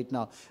exactly right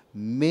now,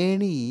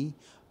 many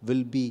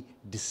will be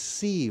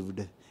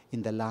deceived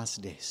in the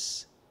last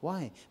days.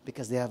 Why?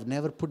 Because they have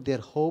never put their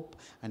hope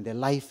and their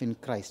life in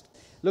Christ.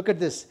 Look at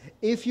this.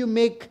 If you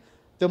make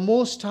the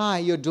Most High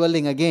your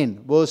dwelling, again,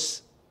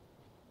 verse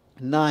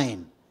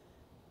 9.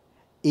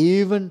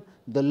 Even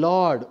the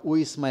Lord, who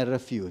is my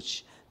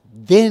refuge,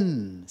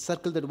 then,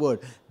 circle that word,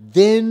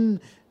 then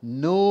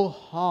no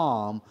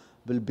harm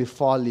will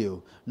befall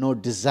you, no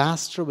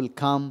disaster will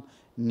come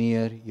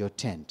near your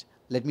tent.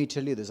 Let me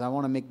tell you this. I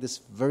want to make this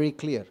very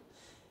clear.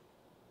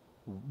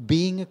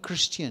 Being a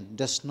Christian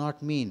does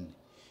not mean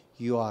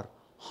you are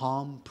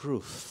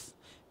harm-proof.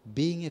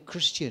 Being a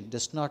Christian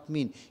does not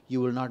mean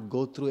you will not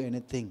go through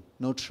anything,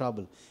 no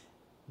trouble.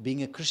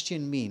 Being a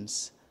Christian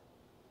means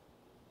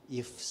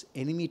if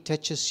enemy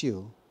touches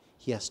you,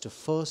 he has to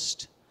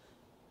first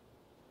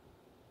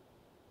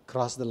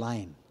cross the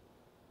line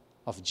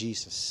of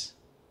Jesus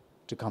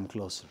to come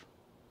closer.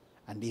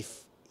 And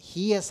if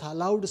he has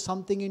allowed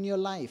something in your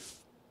life,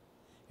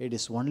 it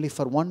is only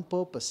for one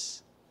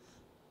purpose.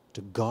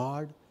 To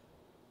God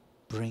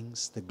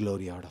brings the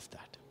glory out of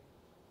that.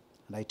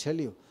 And I tell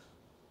you,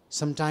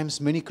 sometimes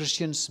many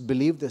Christians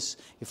believe this.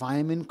 If I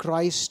am in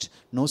Christ,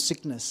 no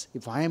sickness.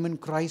 If I am in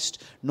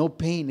Christ, no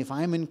pain. If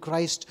I am in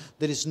Christ,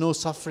 there is no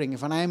suffering.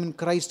 If I am in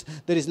Christ,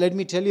 there is, let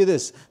me tell you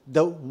this,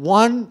 the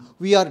one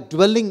we are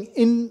dwelling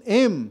in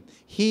him,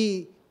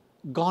 he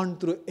gone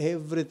through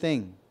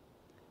everything.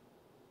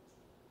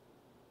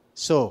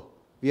 So,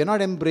 we are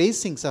not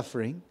embracing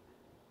suffering,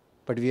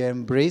 but we are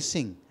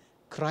embracing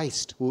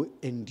Christ who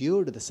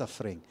endured the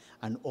suffering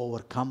and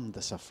overcome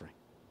the suffering.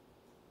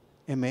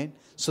 Amen.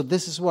 So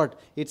this is what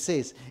it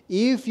says.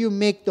 If you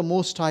make the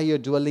Most High your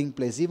dwelling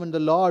place, even the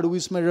Lord who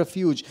is my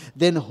refuge,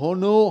 then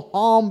no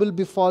harm will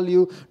befall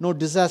you, no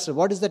disaster.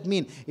 What does that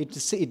mean?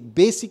 It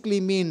basically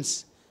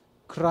means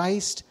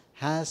Christ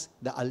has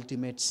the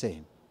ultimate say.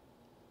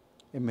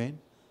 Amen.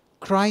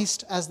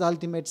 Christ as the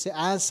ultimate say.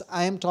 As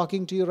I am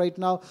talking to you right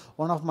now,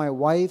 one of my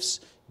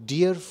wife's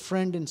dear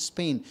friend in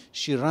Spain,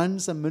 she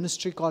runs a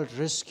ministry called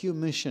Rescue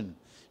Mission.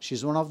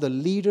 She's one of the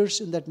leaders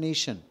in that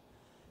nation.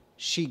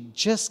 She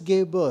just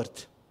gave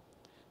birth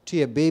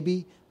to a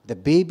baby. The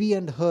baby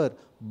and her,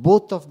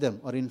 both of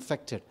them are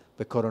infected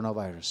by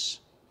coronavirus.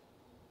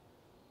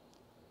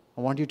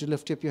 I want you to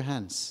lift up your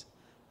hands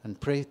and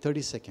pray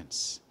 30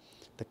 seconds.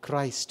 The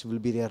Christ will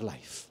be their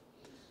life.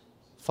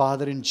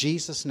 Father, in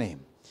Jesus'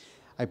 name,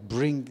 I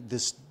bring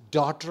this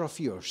daughter of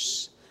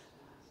yours.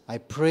 I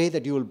pray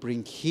that you will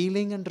bring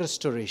healing and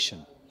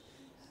restoration.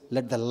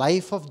 Let the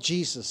life of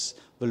Jesus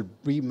will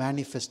be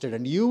manifested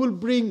and you will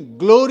bring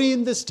glory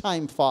in this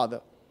time,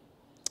 Father.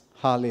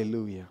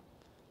 Hallelujah.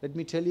 Let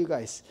me tell you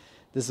guys,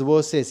 this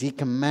verse says, he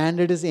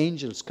commanded his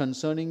angels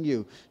concerning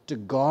you to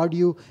guard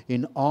you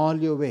in all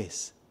your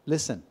ways.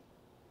 Listen,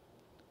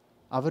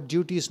 our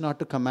duty is not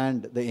to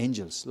command the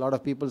angels. A lot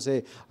of people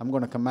say, I'm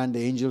going to command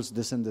the angels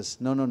this and this.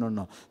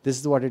 No. This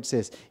is what it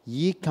says.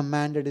 He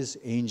commanded his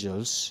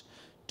angels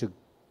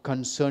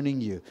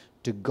concerning you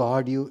to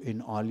guard you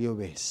in all your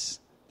ways.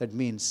 That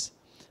means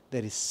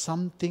there is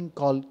something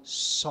called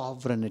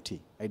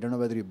sovereignty. I don't know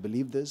whether you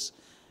believe this.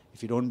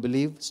 If you don't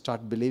believe,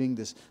 start believing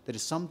this. There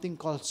is something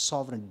called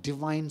sovereign,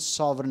 divine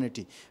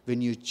sovereignty.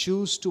 When you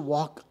choose to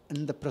walk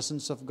in the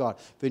presence of God,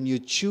 when you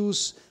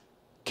choose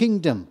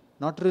kingdom,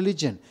 not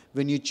religion,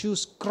 when you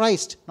choose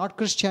Christ, not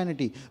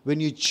Christianity,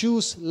 when you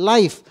choose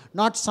life,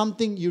 not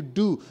something you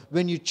do,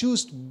 when you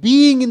choose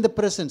being in the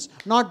presence,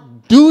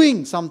 not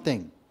doing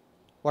something,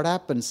 what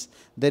happens?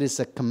 There is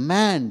a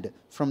command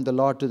from the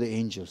Lord to the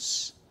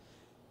angels.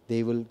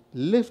 They will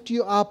lift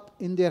you up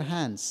in their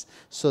hands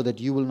so that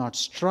you will not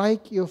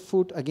strike your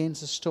foot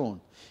against a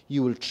stone.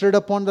 You will tread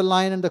upon the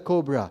lion and the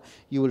cobra.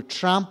 You will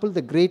trample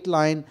the great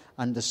lion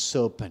and the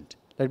serpent.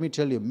 Let me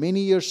tell you, many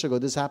years ago,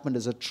 this happened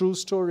as a true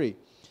story.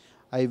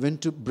 I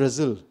went to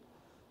Brazil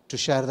to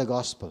share the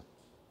gospel.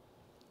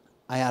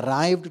 I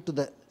arrived to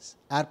the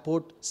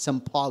airport,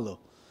 São Paulo.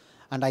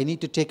 And I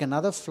need to take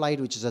another flight,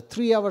 which is a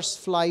 3 hours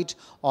flight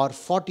or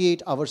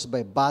 48 hours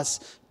by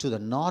bus to the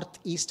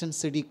northeastern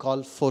city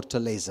called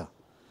Fortaleza.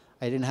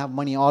 I didn't have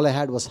money. All I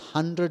had was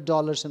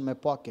 $100 in my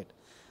pocket.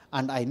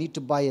 And I need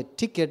to buy a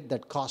ticket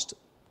that cost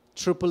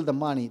triple the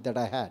money that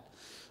I had.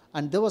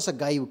 And there was a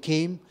guy who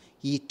came.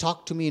 He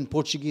talked to me in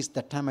Portuguese.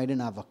 That time I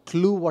didn't have a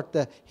clue what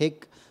the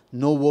heck.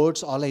 No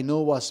words. All I know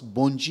was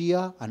bom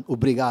dia and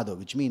obrigado,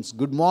 which means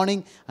good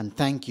morning and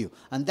thank you.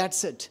 And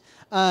that's it.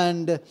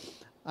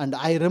 And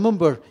I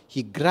remember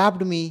he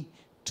grabbed me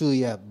to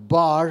a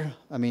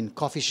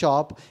coffee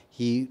shop.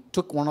 He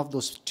took one of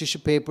those tissue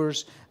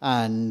papers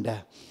and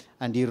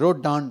he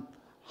wrote down,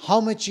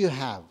 how much you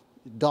have?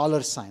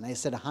 $sign. I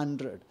said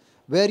 100.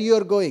 Where you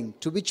are going?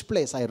 To which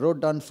place? I wrote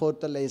down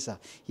Fortaleza.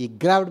 He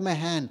grabbed my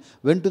hand,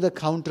 went to the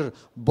counter,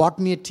 bought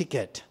me a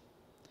ticket.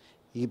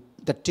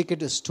 The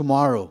ticket is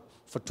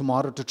for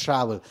tomorrow to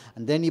travel.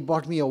 And then he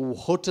bought me a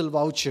hotel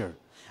voucher.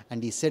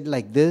 And he said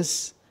like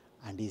this,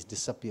 and he's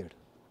disappeared.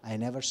 I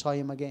never saw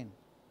him again.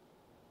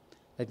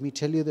 Let me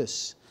tell you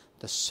this.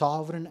 The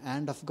sovereign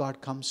hand of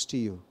God comes to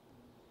you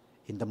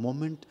in the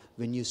moment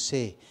when you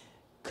say,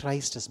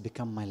 Christ has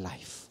become my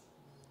life.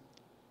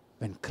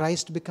 When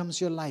Christ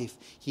becomes your life,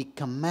 he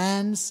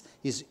commands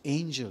his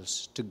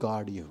angels to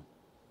guard you.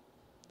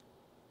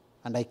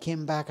 And I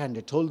came back and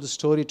I told the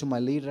story to my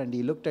leader and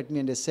he looked at me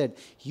and he said,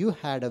 you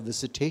had a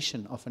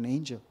visitation of an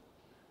angel.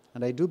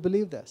 And I do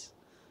believe this.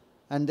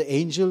 And the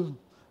angel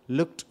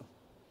looked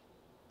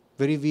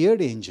very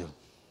weird angel.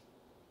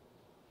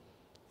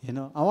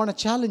 I want to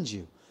challenge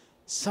you.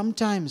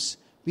 Sometimes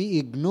we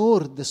ignore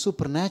the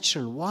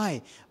supernatural.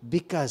 Why?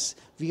 Because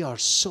we are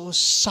so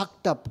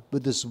sucked up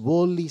with this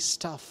worldly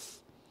stuff.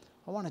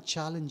 I want to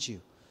challenge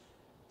you.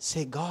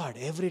 Say, God,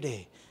 every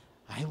day,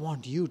 I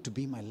want you to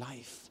be my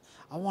life.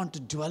 I want to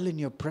dwell in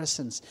your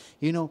presence.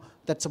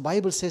 That's the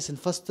Bible says in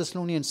 1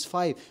 Thessalonians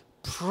 5,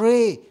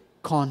 pray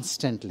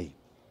constantly.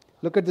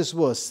 Look at this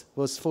verse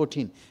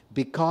 14.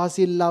 Because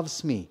he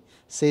loves me,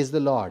 says the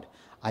Lord,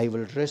 I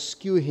will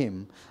rescue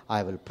him,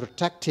 I will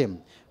protect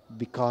him,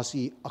 because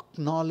he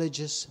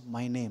acknowledges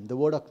my name. The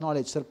word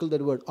acknowledge, circle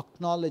that word,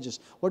 acknowledges.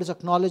 What is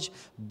acknowledge?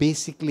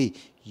 Basically,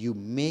 you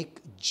make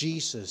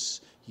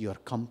Jesus your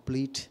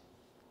complete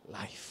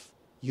life.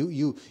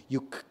 You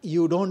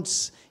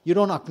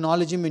don't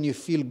acknowledge him when you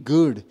feel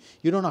good.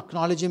 You don't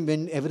acknowledge him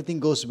when everything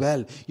goes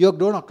well. You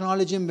don't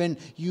acknowledge him when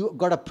you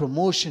got a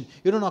promotion.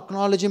 You don't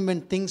acknowledge him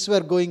when things were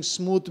going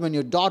smooth, when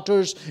your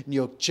daughters,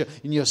 your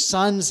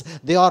sons,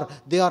 they are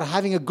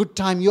having a good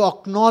time. You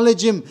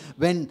acknowledge him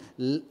when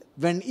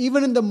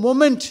even in the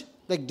moment,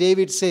 like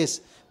David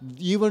says,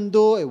 even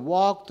though I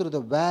walk through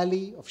the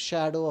valley of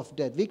shadow of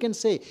death. We can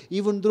say,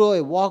 even though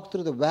I walk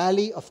through the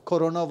valley of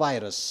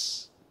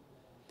coronavirus,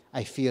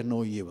 I fear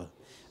no evil,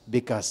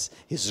 because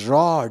his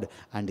rod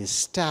and his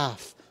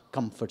staff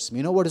comforts me.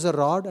 You know what is a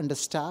rod and a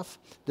staff?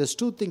 There's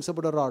two things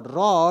about a rod.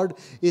 Rod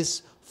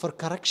is for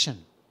correction.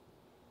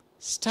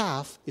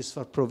 Staff is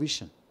for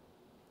provision.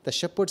 The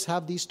shepherds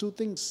have these two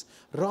things.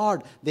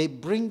 Rod, they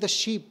bring the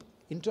sheep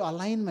into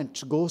alignment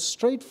to go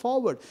straight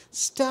forward.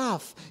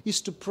 Staff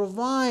is to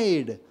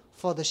provide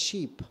for the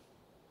sheep.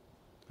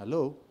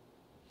 Hello?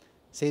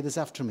 Say this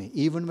after me.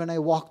 Even when I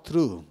walk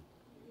through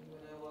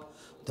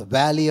the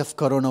valley of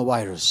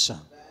coronavirus,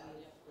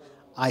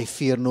 I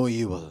fear no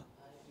evil,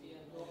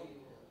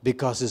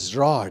 because his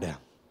rod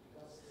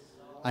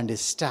and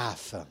his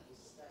staff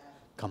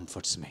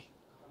comforts me.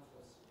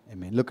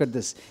 Amen. Look at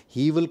this.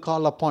 He will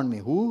call upon me.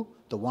 Who?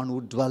 The one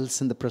who dwells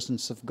in the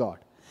presence of God.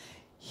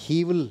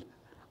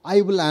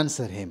 I will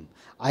answer him.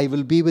 I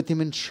will be with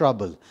him in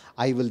trouble.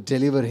 I will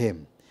deliver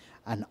him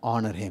and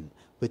honor him.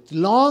 With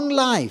long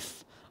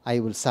life, I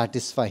will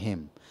satisfy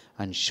him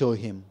and show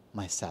him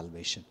my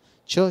salvation.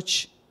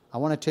 Church, I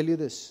want to tell you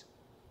this.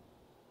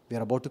 We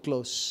are about to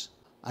close.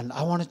 And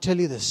I want to tell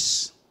you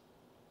this.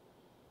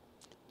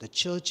 The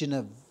church, in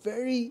a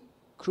very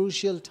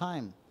crucial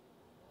time,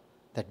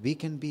 that we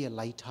can be a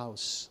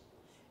lighthouse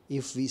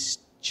if we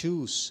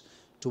choose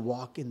to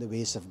walk in the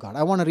ways of God.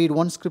 I want to read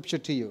one scripture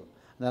to you.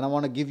 Then I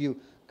want to give you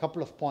a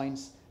couple of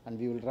points and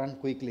we will run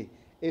quickly.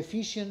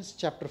 Ephesians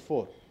chapter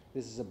 4.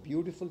 This is a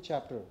beautiful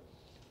chapter.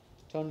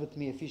 Turn with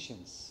me,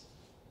 Ephesians.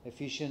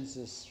 Ephesians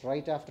is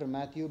right after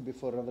Matthew,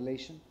 before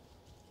Revelation.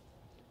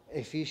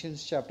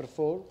 Ephesians chapter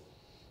 4.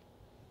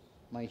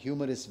 My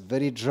humor is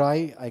very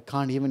dry. I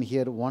can't even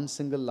hear one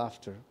single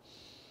laughter.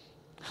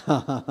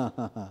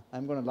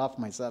 I'm going to laugh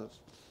myself.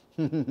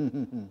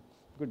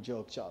 Good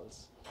joke,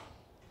 Charles.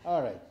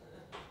 All right.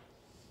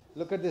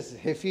 Look at this.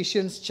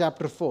 Ephesians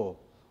chapter 4,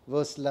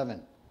 verse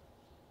 11.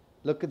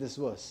 Look at this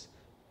verse.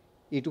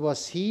 It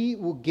was he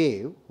who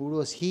gave,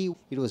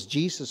 it was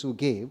Jesus who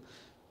gave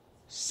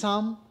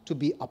some to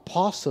be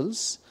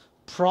apostles,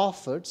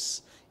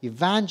 prophets,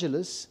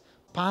 evangelists,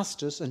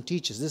 pastors, and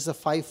teachers. This is a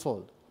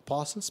fivefold.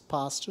 Apostles,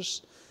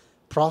 pastors,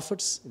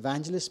 prophets,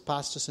 evangelists,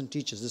 pastors, and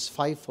teachers. This is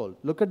fivefold.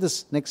 Look at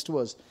this next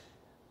verse.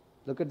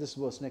 Look at this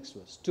verse, next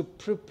verse. To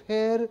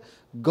prepare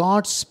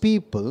God's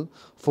people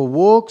for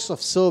works of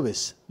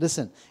service.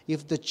 Listen,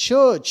 if the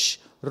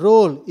church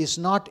role is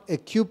not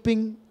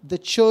equipping the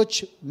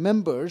church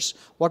members,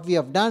 what we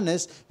have done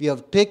is we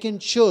have taken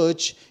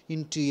church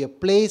into a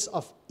place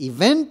of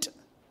event,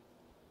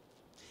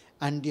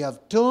 and we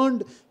have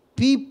turned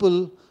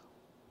people,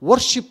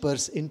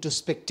 worshippers, into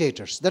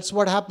spectators. That's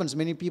what happens.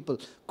 Many people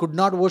could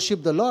not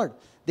worship the Lord.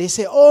 They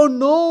say, oh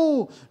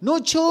no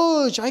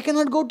church, I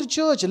cannot go to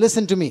church.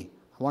 Listen to me.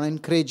 I want to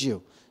encourage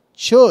you.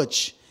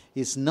 Church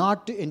is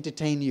not to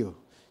entertain you.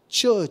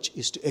 Church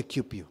is to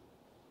equip you.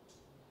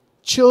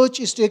 Church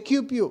is to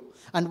equip you.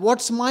 And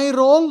what's my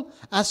role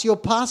as your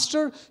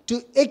pastor?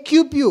 To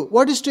equip you.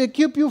 What is to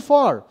equip you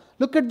for?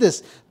 Look at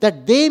this.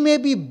 That they may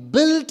be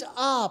built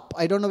up.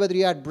 I don't know whether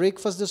you had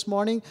breakfast this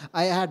morning.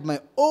 I had my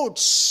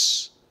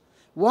oats.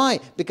 Why?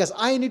 Because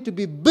I need to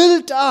be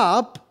built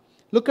up.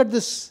 Look at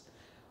this.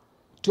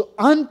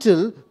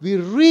 Until we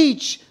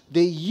reach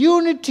the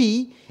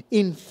unity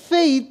in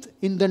faith,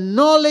 in the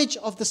knowledge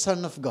of the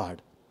Son of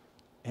God.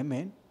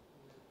 Amen.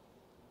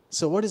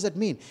 So what does that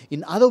mean?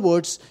 In other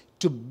words,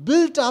 to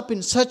build up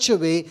in such a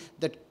way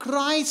that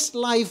Christ's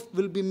life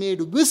will be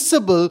made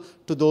visible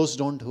to those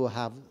who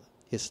have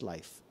his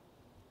life.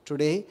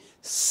 Today,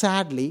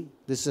 sadly,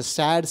 this is a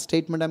sad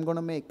statement I'm going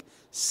to make.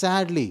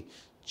 Sadly,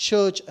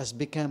 church has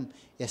become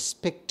a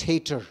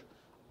spectator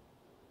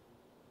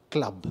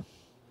club.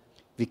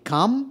 We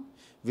come,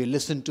 we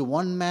listen to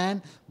one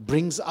man,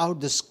 brings out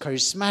this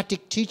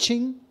charismatic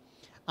teaching,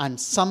 and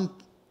some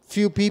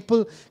few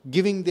people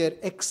giving their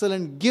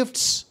excellent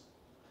gifts,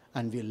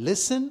 and we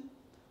listen,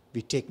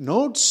 We take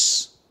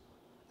notes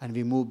and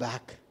we move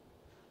back.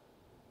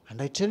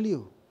 And I tell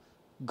you,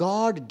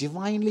 God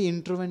divinely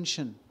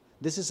intervention.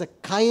 This is a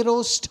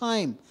Kairos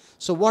time.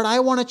 So what I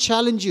want to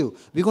challenge you,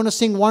 we're going to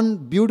sing one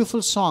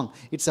beautiful song.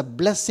 It's a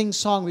blessing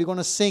song we're going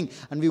to sing,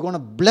 and we're going to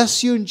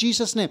bless you in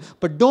Jesus' name.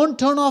 But don't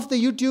turn off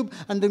the YouTube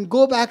and then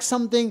go back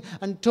something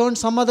and turn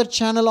some other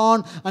channel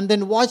on and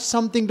then watch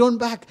something. Don't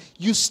back.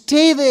 You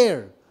stay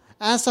there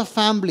as a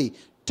family.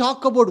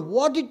 Talk about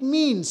what it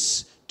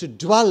means to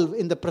dwell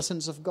in the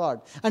presence of God.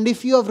 And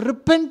if you want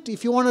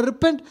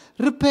to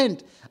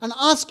repent and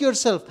ask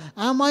yourself,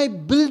 am I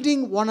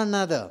building one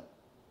another?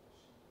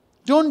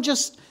 Don't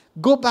just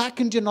go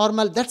back into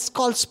normal. That's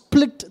called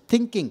split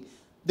thinking.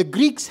 The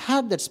Greeks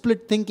had that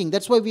split thinking.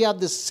 That's why we have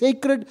this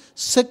sacred,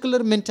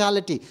 secular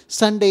mentality.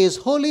 Sunday is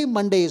holy,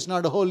 Monday is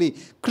not holy.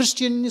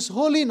 Christian is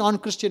holy,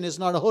 non-Christian is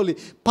not holy.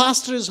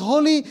 Pastor is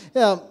holy,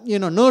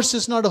 nurse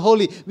is not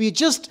holy. We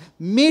just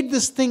made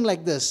this thing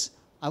like this.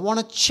 I want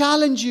to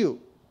challenge you.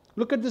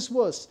 Look at this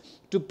verse.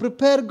 To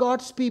prepare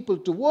God's people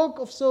to work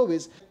of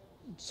service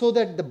so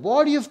that the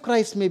body of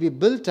Christ may be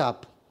built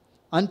up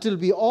until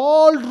we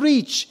all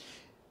reach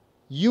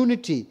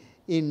unity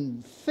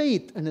in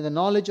faith and in the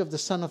knowledge of the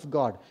Son of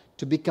God,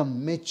 to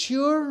become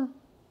mature,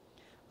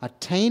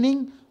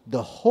 attaining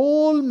the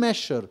whole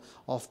measure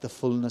of the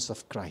fullness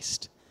of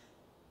Christ.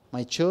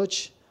 My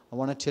church, I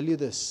want to tell you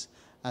this.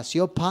 As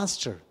your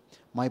pastor,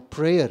 my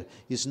prayer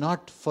is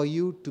not for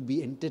you to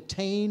be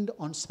entertained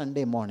on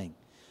Sunday morning.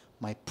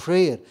 My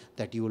prayer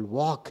that you will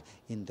walk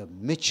in the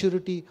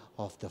maturity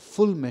of the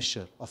full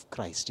measure of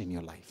Christ in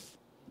your life.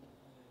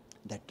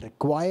 That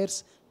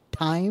requires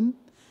time,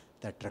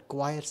 that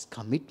requires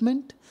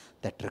commitment,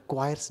 that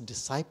requires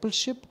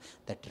discipleship,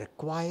 that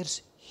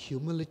requires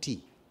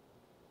humility.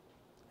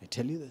 I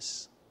tell you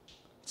this.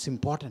 It's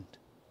important.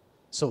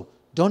 So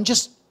don't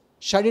just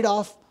shut it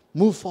off,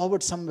 move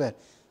forward somewhere.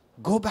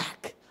 Go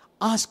back.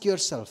 Ask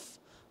yourself,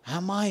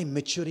 am I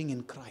maturing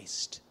in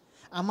Christ?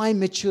 Am I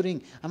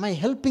maturing? Am I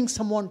helping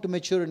someone to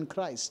mature in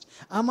Christ?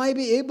 Am I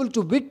be able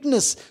to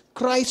witness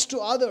Christ to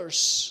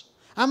others?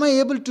 Am I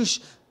able to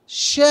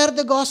share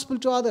the gospel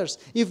to others?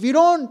 If we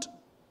don't,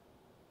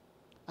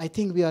 I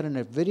think we are in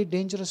a very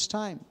dangerous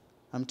time.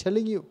 I'm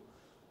telling you.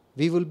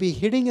 We will be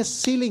hitting a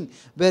ceiling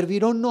where we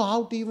don't know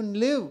how to even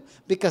live,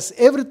 because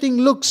everything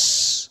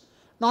looks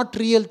not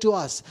real to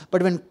us.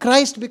 But when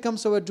Christ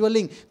becomes our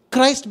dwelling,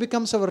 Christ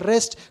becomes our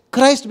rest,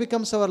 Christ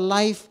becomes our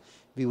life,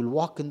 we will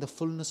walk in the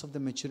fullness of the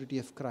maturity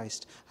of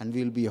Christ, and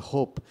we will be a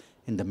hope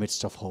in the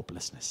midst of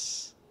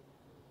hopelessness.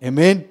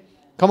 Amen?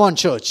 Come on,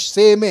 church.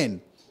 Say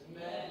amen.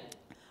 Amen.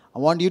 I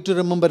want you to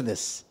remember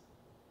this.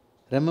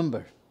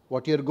 Remember,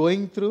 what you're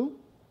going through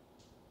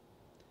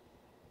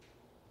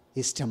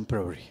is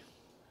temporary.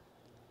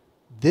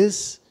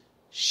 This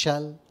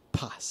shall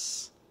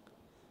pass.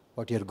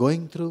 What you're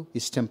going through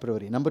is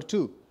temporary. Number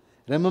 2,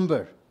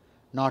 remember,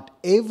 not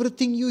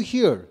everything you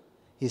hear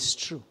is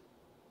true.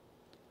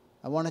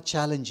 I want to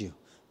challenge you.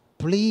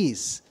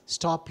 Please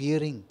stop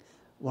hearing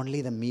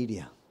only the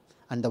media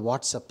and the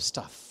WhatsApp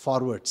stuff,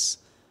 forwards.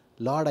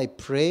 Lord, I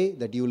pray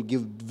that you will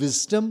give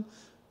wisdom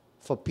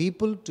for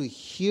people to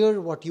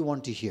hear what you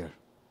want to hear.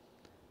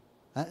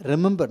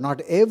 Remember,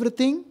 not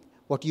everything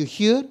what you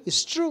hear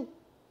is true.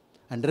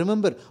 And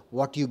remember,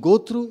 what you go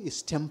through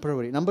is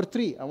temporary. Number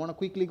 3, I want to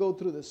quickly go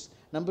through this.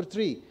 Number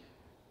 3,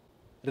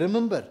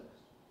 remember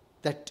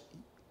that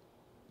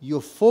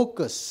your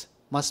focus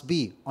must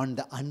be on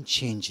the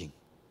unchanging,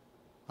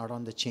 not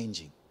on the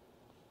changing.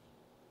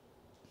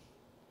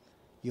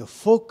 Your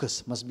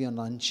focus must be on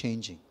the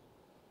unchanging.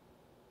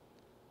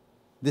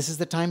 This is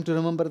the time to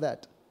remember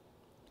that.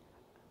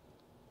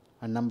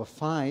 And number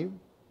 5,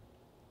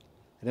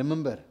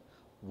 remember,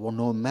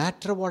 no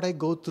matter what I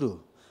go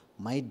through,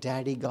 my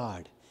daddy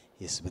God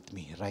is with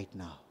me right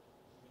now.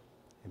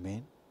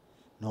 Amen.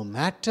 No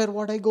matter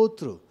what I go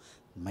through,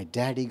 my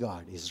daddy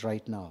God is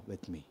right now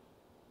with me.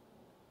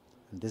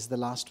 And this is the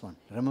last one.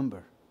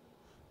 Remember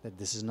that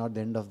this is not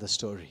the end of the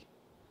story.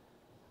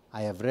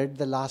 I have read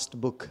the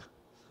last book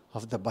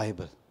of the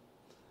Bible.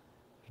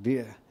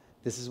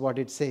 This is what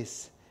it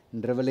says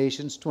in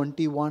Revelations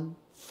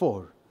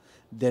 21:4.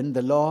 Then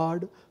the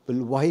Lord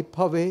will wipe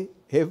away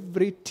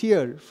every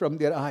tear from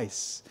their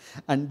eyes,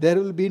 and there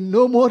will be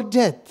no more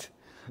death,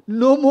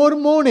 no more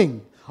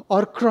mourning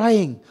or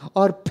crying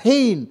or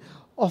pain.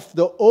 Of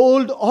the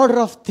old order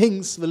of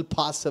things will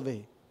pass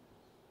away.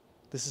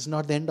 This is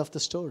not the end of the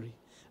story.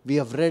 We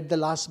have read the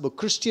last book.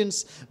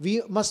 Christians,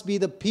 we must be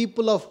the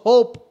people of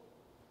hope,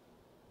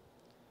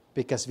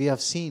 because we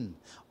have seen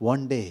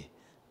one day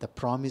the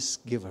promise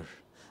giver,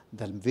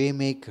 the way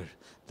maker,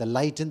 the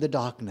light in the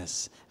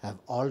darkness have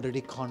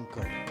already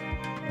conquered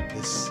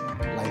this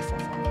life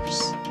of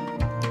ours.